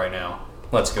do that right now.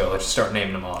 Let's go. Let's just start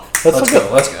naming them off. Let's go.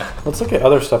 Let's look at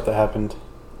other stuff that happened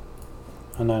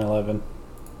on 9/11.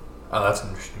 Oh, that's an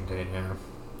interesting date, yeah.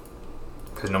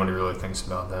 Because nobody really thinks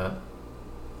about that.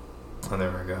 Oh,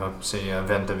 there we go. See,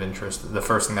 event of interest. The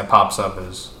first thing that pops up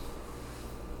is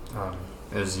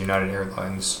United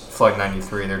Airlines Flight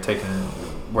 93. They're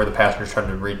where the passengers tried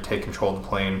to retake control of the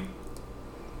plane.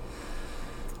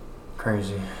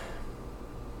 Crazy.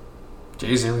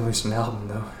 Jay-Z released an album,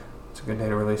 though. It's a good day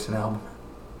to release an album.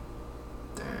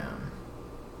 Damn.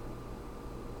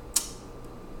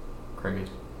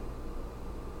 Crazy.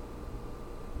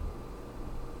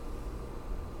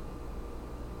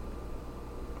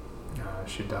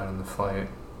 She died in the flight.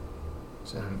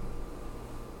 What's her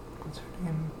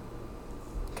name?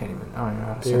 Can't even. I don't even know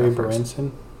how to say that first.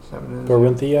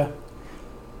 Barinthia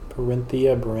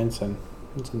Berenson.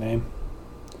 What's the name?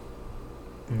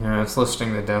 Yeah, it's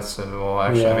listing the deaths of. Well,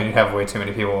 actually, I mean, you have way too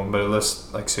many people, but it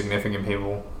lists like significant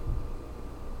people.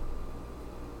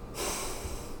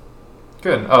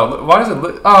 Good. Oh, why does it?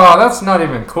 Oh, that's not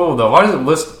even cool though. Why does it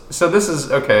list? So this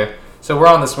is okay. So we're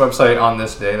on this website on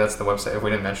this day. That's the website. If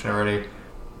we didn't mention it already,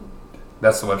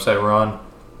 that's the website we're on.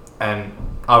 And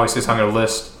obviously, so I'm going to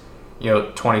list,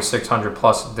 2,600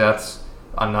 plus deaths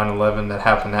on 9/11 that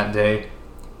happened that day.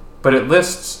 But it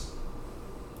lists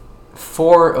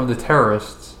 4 of the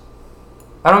terrorists.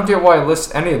 I don't get why it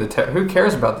lists any of the terrorists. Who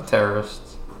cares about the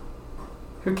terrorists?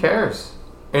 Who cares?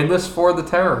 It lists 4 of the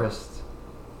terrorists.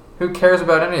 Who cares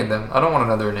about any of them? I don't want to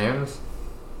know their names.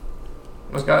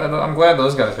 I'm glad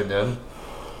those guys are dead.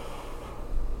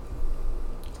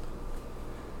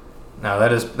 No,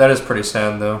 that is pretty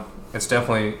sad though. It's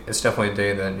definitely a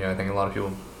day that I think a lot of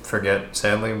people forget,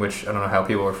 sadly, which I don't know how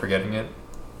people are forgetting it.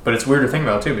 But it's weird to think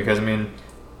about too, because I mean,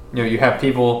 you have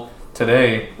people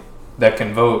today that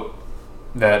can vote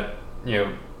that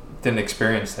didn't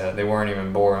experience that. They weren't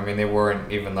even born. I mean, they weren't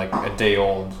even like a day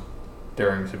old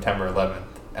during September 11th,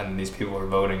 and these people are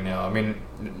voting now. I mean,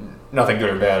 nothing good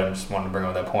or bad. I just wanted to bring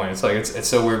up that point. It's like it's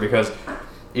so weird because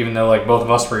even though like both of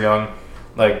us were young,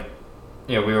 like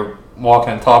we were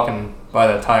walking and talking by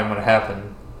that time when it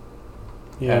happened.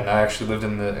 Yeah. And I actually lived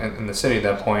in the city at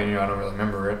that point. I don't really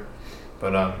remember it,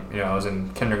 but I was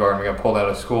in kindergarten. We got pulled out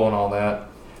of school and all that.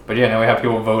 But yeah, now we have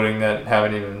people voting that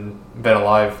haven't even been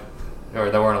alive, or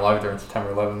that weren't alive during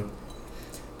September 11th.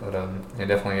 But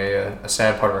definitely a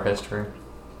sad part of our history.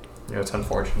 It's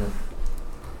unfortunate.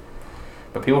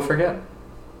 But people forget.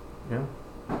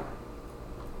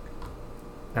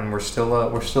 And we're still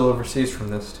overseas from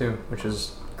this too, which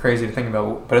is crazy to think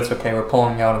about. But it's okay. We're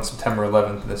pulling out on September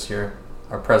 11th this year.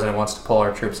 Our president wants to pull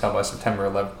our troops out by September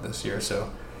 11th this year, so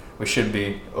we should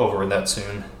be over that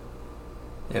soon.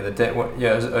 Yeah, the day. What?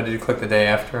 Yeah. Did you click the day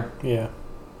after? Yeah.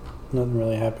 Nothing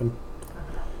really happened.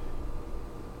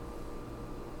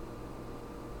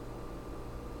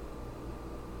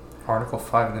 Article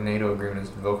 5 of the NATO agreement is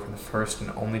invoked for the first and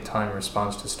only time in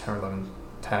response to September 11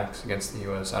 attacks against the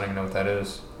U.S. I don't even know what that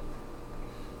is.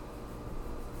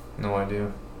 No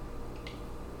idea.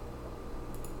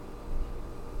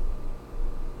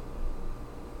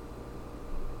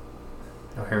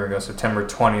 Oh, here we go. September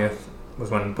 20th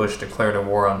was when Bush declared a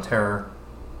war on terror.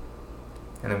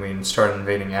 And then we started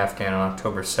invading Afghan on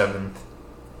October 7th.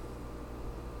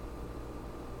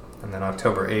 And then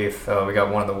October 8th, we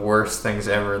got one of the worst things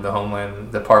ever, the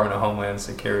Department of Homeland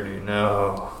Security.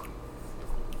 No.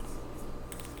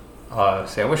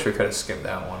 See, I wish we could have skipped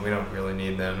that one. We don't really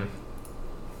need them.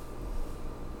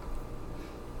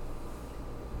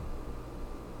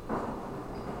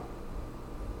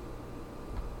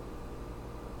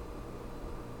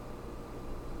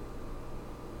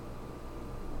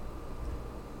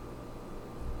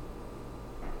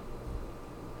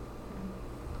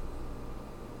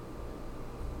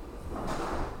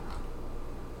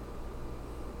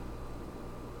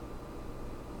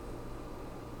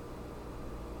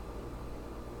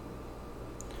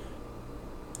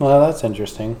 Well, that's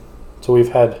interesting. So we've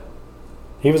had.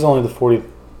 He was only the 40.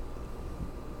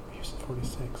 He was the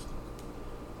 46th.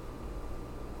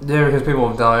 Yeah, because people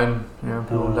have died. Yeah,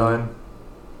 people have died.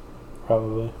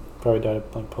 Probably died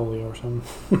of like polio or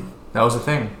something. That was a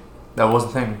thing. That was a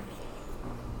thing.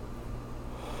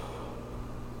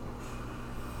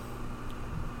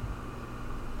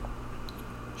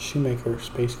 Shoemaker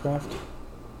spacecraft.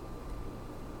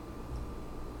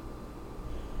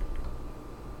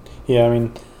 Yeah, I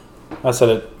mean, I said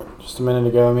it just a minute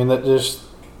ago. I mean, that just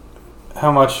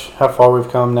how far we've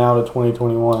come now to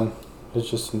 2021 is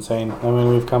just insane. I mean,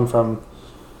 we've come from.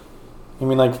 I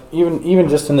mean, like even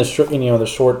just in the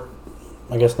short,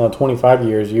 I guess now 25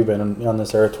 years you've been on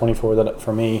this earth, 24 that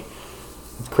for me,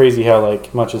 it's crazy how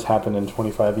like much has happened in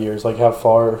 25 years. Like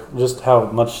how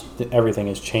much everything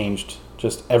has changed.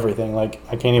 Just everything. Like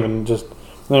I can't even just.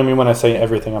 I mean, when I say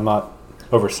everything, I'm not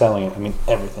overselling it. I mean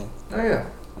everything. Oh yeah.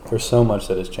 There's so much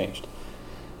that has changed.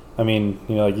 I mean,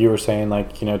 like you were saying,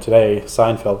 like today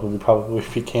Seinfeld would probably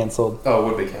be canceled. Oh, it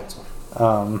would be canceled.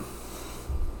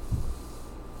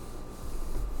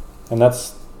 And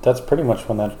that's pretty much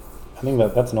when that. I think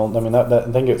that's an old. I mean, that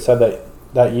I think it said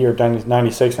that year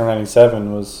 96 or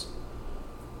 97 was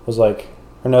like,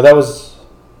 or no, that was,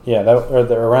 yeah,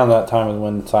 around that time is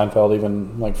when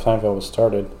Seinfeld was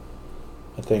started,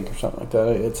 I think, or something like that.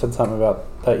 It said something about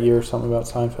that year, something about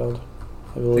Seinfeld.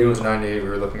 I think it was 98. We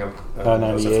were looking up. It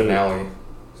was a finale.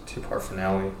 It's a 2-part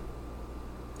finale.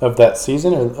 Of that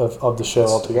season or of the show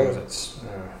altogether?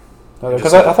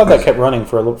 Because I I thought that kept running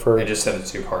for. They just said a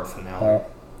 2-part finale.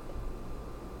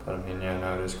 But I mean, yeah,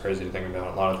 no, it is crazy to think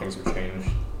about. A lot of things have changed.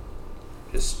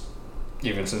 Just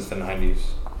even since the 90s.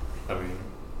 I mean,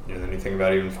 then you think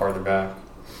about it even farther back.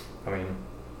 I mean,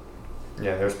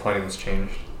 yeah, there's plenty that's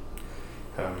changed.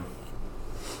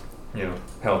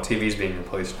 Hell, TV's being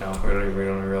replaced now. We don't even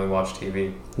really watch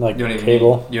TV. Like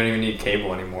cable. You don't even need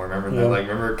cable anymore. Remember that? Like,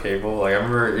 remember cable? Like, I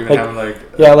remember even having like.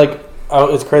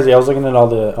 It's crazy. I was looking at all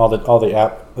the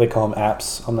app. They call them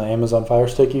apps on the Amazon Fire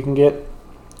Stick you can get,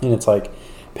 and it's like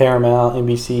Paramount,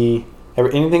 NBC,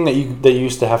 anything that you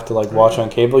used to have to like watch on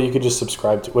cable, you could just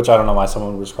subscribe to. Which I don't know why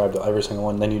someone would subscribe to every single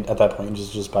one. Then you at that point you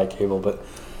just buy cable, but.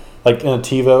 Like in a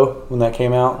TiVo when that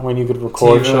came out, when you could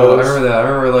record shows. I remember that. I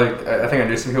remember I think I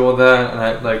knew some people with that, and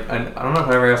I don't know if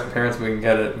I ever asked my parents if we can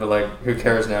get it, but like who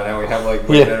cares now? Now we have like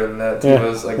way better than that.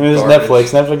 TiVo's like there's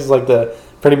Netflix. Netflix is like the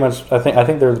pretty much. I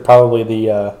think they're probably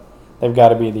the they've got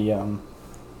to be the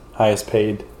highest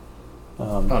paid.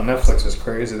 Netflix is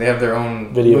crazy. They have their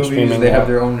own video movies. streaming. They have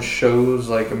their own shows.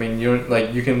 Like I mean,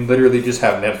 you can literally just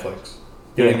have Netflix.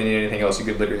 You don't even need anything else. You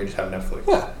could literally just have Netflix.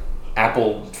 Yeah.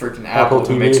 Apple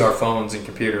who makes our phones and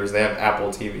computers, they have Apple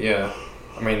TV. Yeah,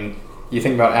 I mean, you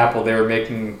think about Apple, they were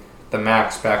making the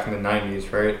Macs back in the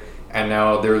 90s, right? And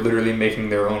now they're literally making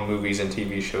their own movies and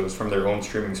TV shows from their own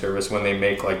streaming service when they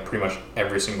make like pretty much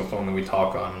every single phone that we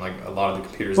talk on, like a lot of the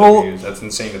computers that we use. That's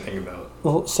insane to think about.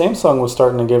 Well, Samsung was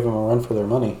starting to give them a run for their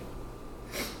money.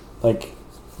 Like,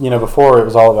 before it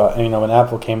was all about, when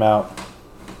Apple came out,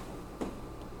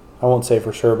 I won't say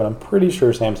for sure, but I'm pretty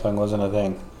sure Samsung wasn't a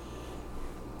thing.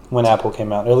 When Apple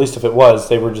came out, or at least if it was,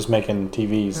 they were just making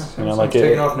TVs. Yeah,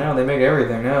 taking off now. They make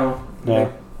everything now. They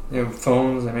make,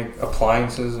 phones. They make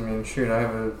appliances. I mean, shoot, I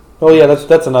have a. Well, yeah,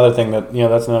 that's another thing that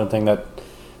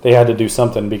they had to do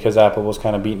something because Apple was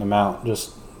kind of beating them out.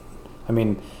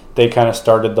 They kind of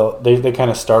started they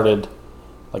kind of started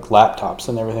like laptops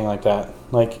and everything like that.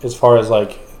 Like as far as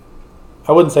like,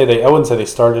 I wouldn't say they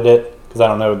started it because I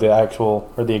don't know the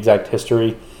actual or the exact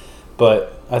history,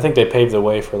 but I think they paved the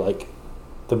way for like.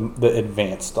 The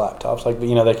advanced laptops, like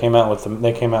they came out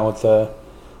with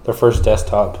their first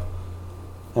desktop,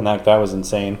 and that was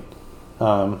insane.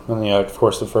 And of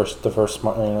course the first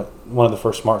one of the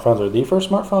first smartphones or the first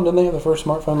smartphone, didn't they have the first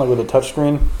smartphone like with a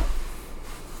touchscreen?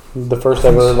 The first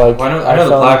ever like. I know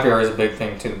the BlackBerry is a big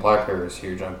thing too. The BlackBerry is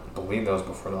huge. I believe that was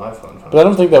before the iPhone. But I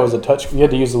don't think that was a touch. You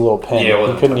had to use a little pen. Yeah,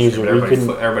 you couldn't use your.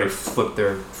 Everybody flipped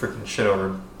their freaking shit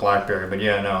over BlackBerry. But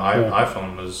yeah, no,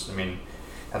 iPhone was. I mean.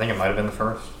 I think it might have been the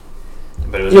first.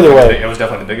 But it was it was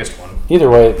definitely the biggest one. Either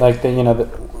way, like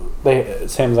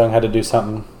Samsung had to do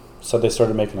something, so they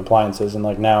started making appliances, and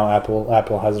like now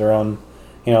Apple has their own,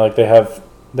 like they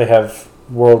have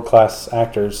world-class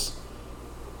actors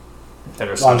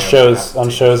on shows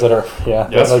that are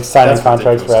like signing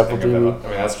contracts for Apple TV. I mean,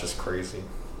 that's just crazy.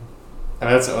 And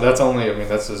that's only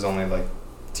like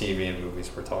TV and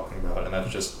movies we're talking about, and that's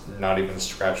just not even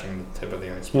scratching the tip of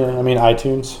the iceberg. Yeah, I mean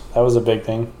iTunes, that was a big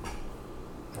thing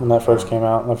when that first came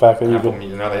out. The fact that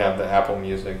now they have the Apple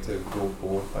Music to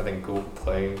Google, I think Google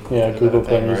Play. Yeah, Google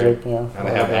Play Music. Right? Yeah. Now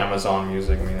they have Amazon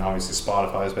Music. I mean, obviously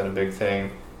Spotify has been a big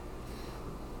thing.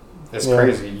 It's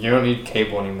crazy. You don't need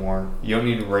cable anymore. You don't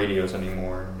need radios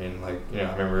anymore. I mean, I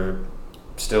remember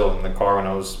still in the car when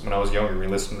I was younger, we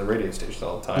listened to the radio stations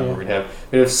all the time. Yeah.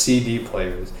 We'd have CD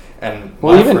players, and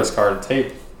first car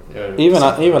tape. Even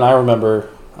I remember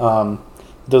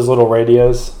those little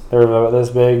radios. They were about this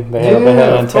big. They had an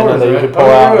antenna that you could pull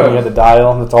out, and you had the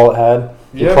dial. That's all it had.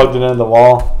 You plugged it into the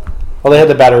wall. Well, they had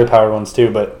the battery powered ones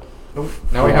too, but.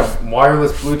 Now we have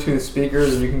wireless Bluetooth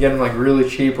speakers, and you can get them like really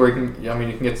cheap. Or you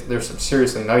can get there's some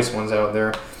seriously nice ones out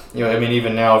there.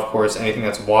 Even now, of course, anything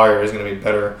that's wired is going to be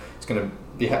better. It's going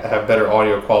to have better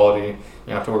audio quality. You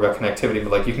don't have to worry about connectivity,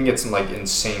 but like you can get some like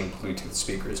insane Bluetooth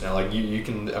speakers now. Like you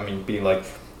can, be like,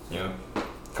 a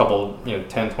couple,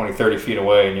 10, 20, 30 feet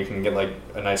away, and you can get like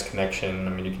a nice connection. I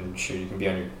mean, you can be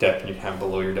on your deck, and you can have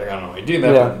below your deck. I don't know how you do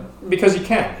that, but because you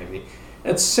can, maybe.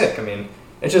 It's sick. I mean.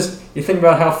 It's just, you think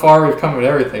about how far we've come with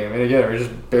everything. I mean, again, we're just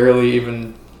barely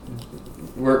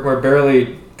we're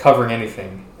barely covering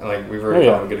anything. And like, we've already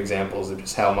gotten good examples of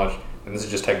just how much, and this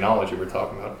is just technology we're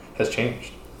talking about, has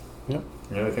changed. Yep.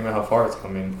 Think about how far it's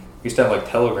come. I mean, we used to have like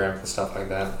telegrams and stuff like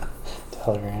that.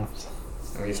 Telegrams.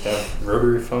 And we used to have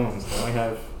rotary phones. Now we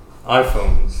have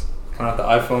iPhones. Coming out the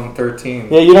iPhone 13.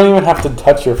 Yeah, you don't even have to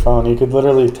touch your phone. You could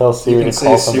literally tell Siri to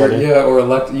call somebody. Or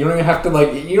Alexa. You don't even have to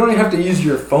you don't even have to use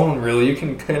your phone really. You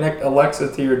can connect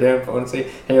Alexa to your damn phone and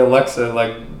say, "Hey Alexa,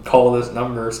 call this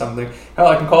number or something." Hell,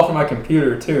 I can call from my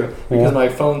computer too because my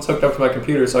phone's hooked up to my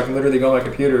computer, so I can literally go on my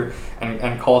computer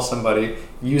and call somebody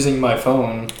using my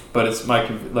phone. But it's my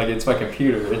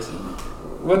computer. It's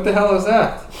what the hell is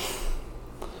that?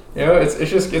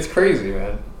 It's crazy,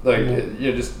 man.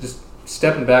 Just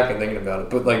stepping back and thinking about it,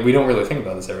 but we don't really think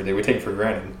about this every day. We take it for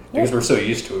granted because we're so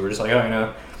used to it. We're just like,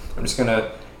 I'm just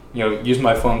gonna, use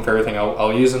my phone for everything.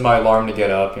 I'll use my alarm to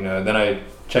get up. Then I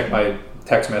check my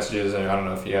text messages, and I don't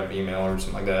know if you have email or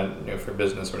something like that, for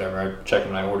business or whatever. I check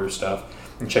when I order stuff.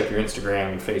 You check your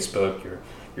Instagram, your Facebook,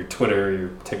 your Twitter, your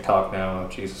TikTok now. Oh,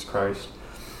 Jesus Christ,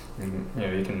 and,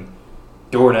 you can.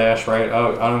 DoorDash, right?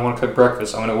 Oh, I don't want to cook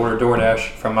breakfast. I'm going to order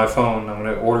DoorDash from my phone. I'm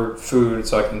going to order food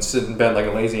so I can sit in bed like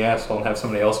a lazy asshole and have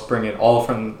somebody else bring it all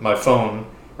from my phone,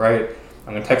 right?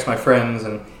 I'm going to text my friends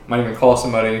and might even call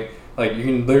somebody. You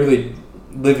can literally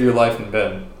live your life in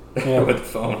bed with the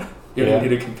phone. You don't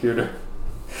need a computer.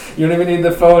 You don't even need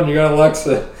the phone. You got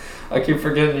Alexa. I keep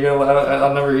forgetting.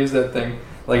 I'll never use that thing.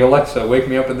 Alexa, wake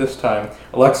me up at this time.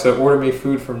 Alexa, order me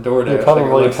food from DoorDash. You're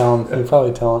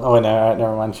probably telling. Oh, no,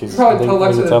 never mind. She's. You can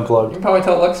probably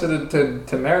tell Alexa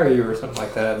to marry you or something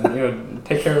like that, and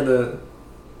take care of the,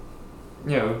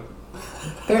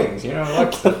 things.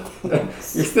 Alexa,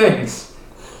 your things.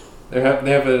 They have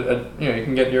a you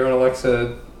can get your own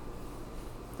Alexa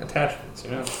attachments.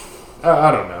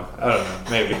 I don't know.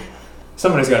 Maybe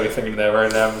somebody's got to be thinking of that right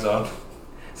at Amazon.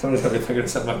 Somebody's going to be thinking of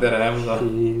something like that at Amazon.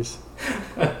 Jeez.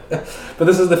 But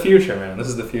this is the future, man. This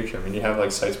is the future. I mean, you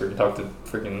have sites where you can talk to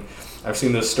freaking... I've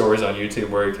seen those stories on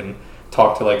YouTube where you can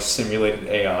talk to simulated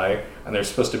AI, and they're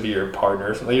supposed to be your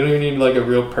partners. You don't even need a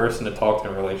real person to talk to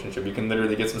in a relationship. You can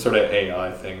literally get some sort of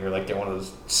AI thing, or get one of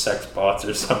those sex bots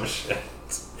or some shit.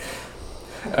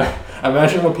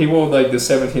 Imagine what people the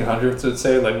 1700s would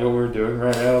say, what we're doing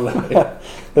right now.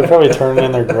 They're probably turning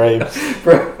in their graves.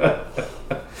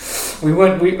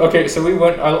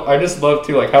 I just love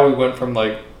too how we went from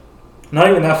not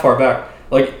even that far back,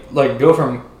 go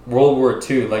from World War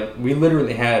II. We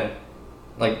literally had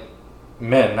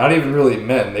men, not even really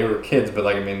men, they were kids, but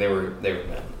they were men.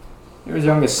 They were as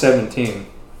young as 17.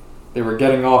 They were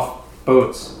getting off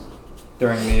boats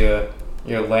during the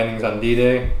landings on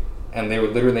D-Day, and they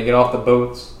would literally get off the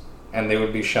boats and they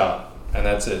would be shot, and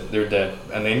that's it. They're dead,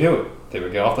 and they knew it. They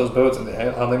would get off those boats, and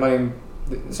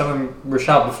some of them were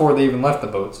shot before they even left the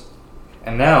boats.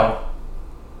 And now,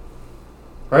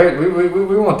 right, we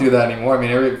won't do that anymore. I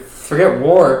mean, forget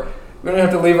war. We don't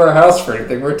have to leave our house for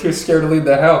anything. We're too scared to leave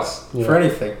the house for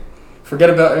anything. Forget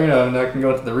about, and I can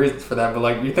go into the reasons for that,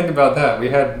 but you think about that. We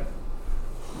had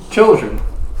children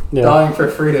dying for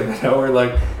freedom. We're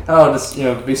like, oh, just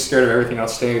be scared of everything. I'll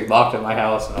stay locked in my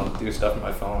house and I'll do stuff on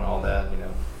my phone and all that.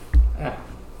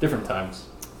 Different times.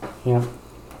 Yeah.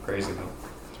 Crazy though.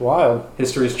 It's wild.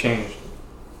 History's changed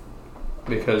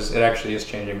because it actually is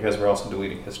changing because we're also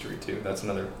deleting history too. That's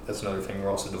another thing. We're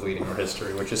also deleting our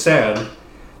history, which is sad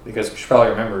because we should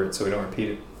probably remember it so we don't repeat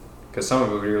it. Because some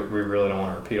of it we really don't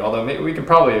want to repeat. Although maybe we can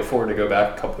probably afford to go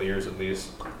back a couple of years at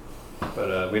least.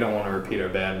 But we don't want to repeat our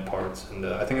bad parts. And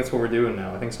I think that's what we're doing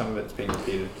now. I think some of it's being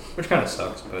repeated, which kind of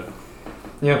sucks. But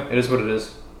yeah, it is what it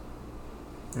is.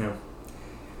 Yeah.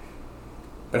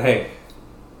 But hey,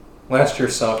 last year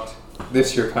sucked.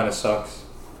 This year kind of sucks.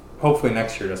 Hopefully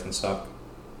next year doesn't suck.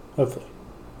 Hopefully.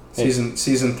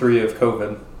 Season 3 of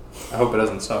COVID. I hope it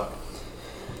doesn't suck.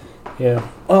 Yeah.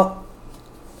 Well,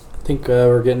 I think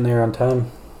we're getting there on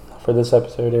time for this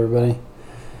episode, everybody.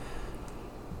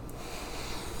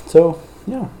 So,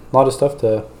 yeah, a lot of stuff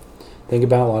to think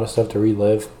about, a lot of stuff to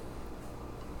relive.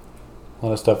 A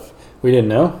lot of stuff we didn't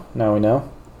know, now we know.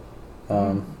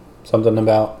 Something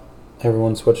about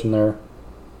everyone switching their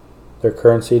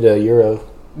currency to euro.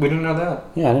 We didn't know that.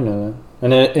 Yeah, I didn't know that.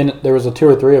 And there was 2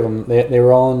 or 3 of them. They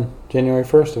were all on January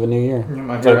 1st of a new year.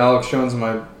 I hear Alex Jones in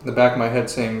the back of my head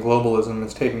saying globalism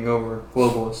is taking over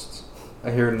globalists.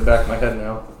 I hear it in the back of my head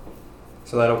now.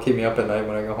 So that'll keep me up at night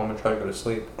when I go home and try to go to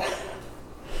sleep.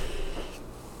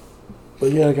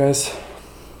 But yeah, guys,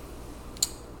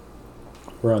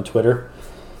 we're on Twitter.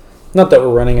 Not that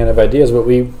we're running out of ideas, but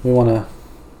we want to.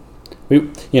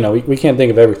 We can't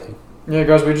think of everything. Yeah,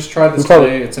 guys, we just tried this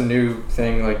today. It's a new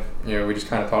thing. We just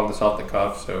kind of thought of this off the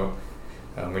cuff. So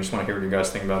we just want to hear what you guys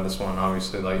think about this one.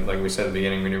 Obviously, like we said at the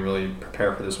beginning, we didn't really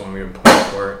prepare for this one. We didn't plan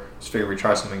for it. Just figured we'd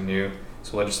try something new.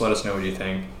 So let us know what you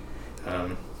think.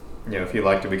 If you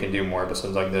liked it, we can do more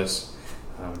episodes like this.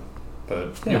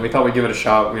 But we thought we'd give it a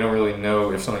shot. We don't really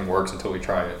know if something works until we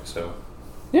try it. So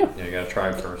you gotta try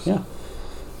it first. Yeah.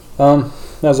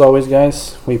 As always,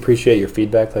 guys, we appreciate your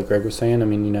feedback. Like Greg was saying, I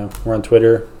mean, we're on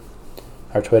Twitter.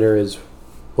 Our Twitter is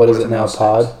What Is It Now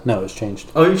Pod. No, it's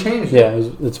changed. Oh, you changed it? Yeah,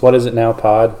 it's What Is It Now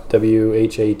Pod.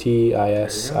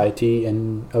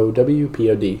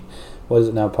 WHATISITNOWPOD. What Is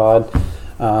It Now Pod.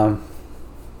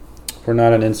 We're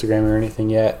not on Instagram or anything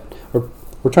yet. We're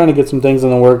trying to get some things in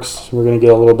the works. We're going to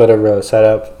get a little bit of a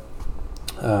setup.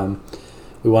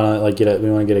 We want to get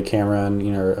a camera and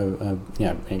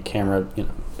a camera,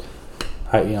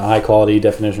 high quality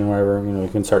definition, whatever. We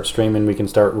can start streaming. We can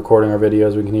start recording our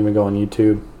videos. We can even go on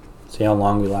YouTube. See how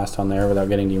long we last on there without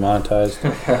getting demonetized.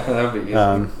 That would be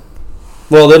easy.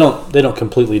 Well, they don't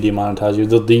completely demonetize you.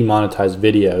 They'll demonetize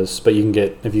videos, but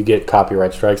if you get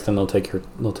copyright strikes, then they'll take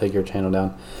your channel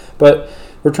down. But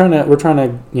we're trying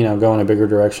to go in a bigger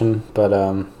direction. But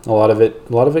a lot of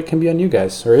it can be on you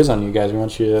guys, or is on you guys. We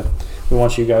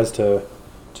want you guys to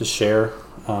share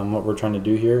what we're trying to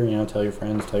do here. Tell your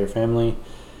friends, tell your family,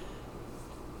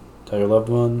 tell your loved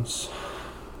ones,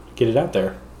 get it out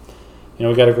there.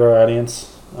 We got to grow our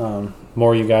audience. The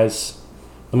more you guys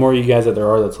that there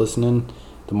are that's listening,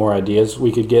 the more ideas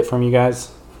we could get from you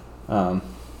guys. The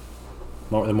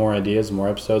more ideas, the more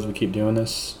episodes we keep doing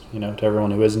this. To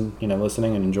everyone who isn't,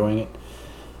 listening and enjoying it,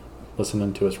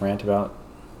 listening to us rant about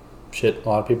shit a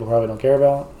lot of people probably don't care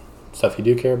about, stuff you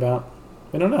do care about.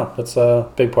 We don't know. That's a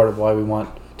big part of why we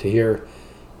want to hear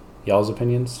y'all's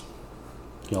opinions.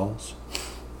 Y'all's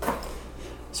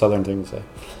southern thing to say.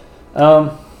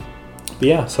 But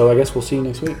yeah, so I guess we'll see you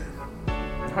next week.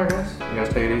 Alright guys, you guys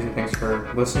take it easy. Thanks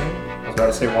for listening. I was about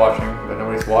to say watching, but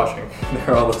nobody's watching.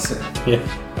 They're all listening. Yeah.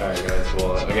 Alright guys,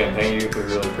 well again, thank you. We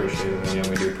really appreciate it. And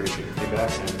we do appreciate your feedback,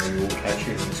 and we will catch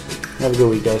you next week. Have a good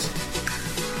week, guys.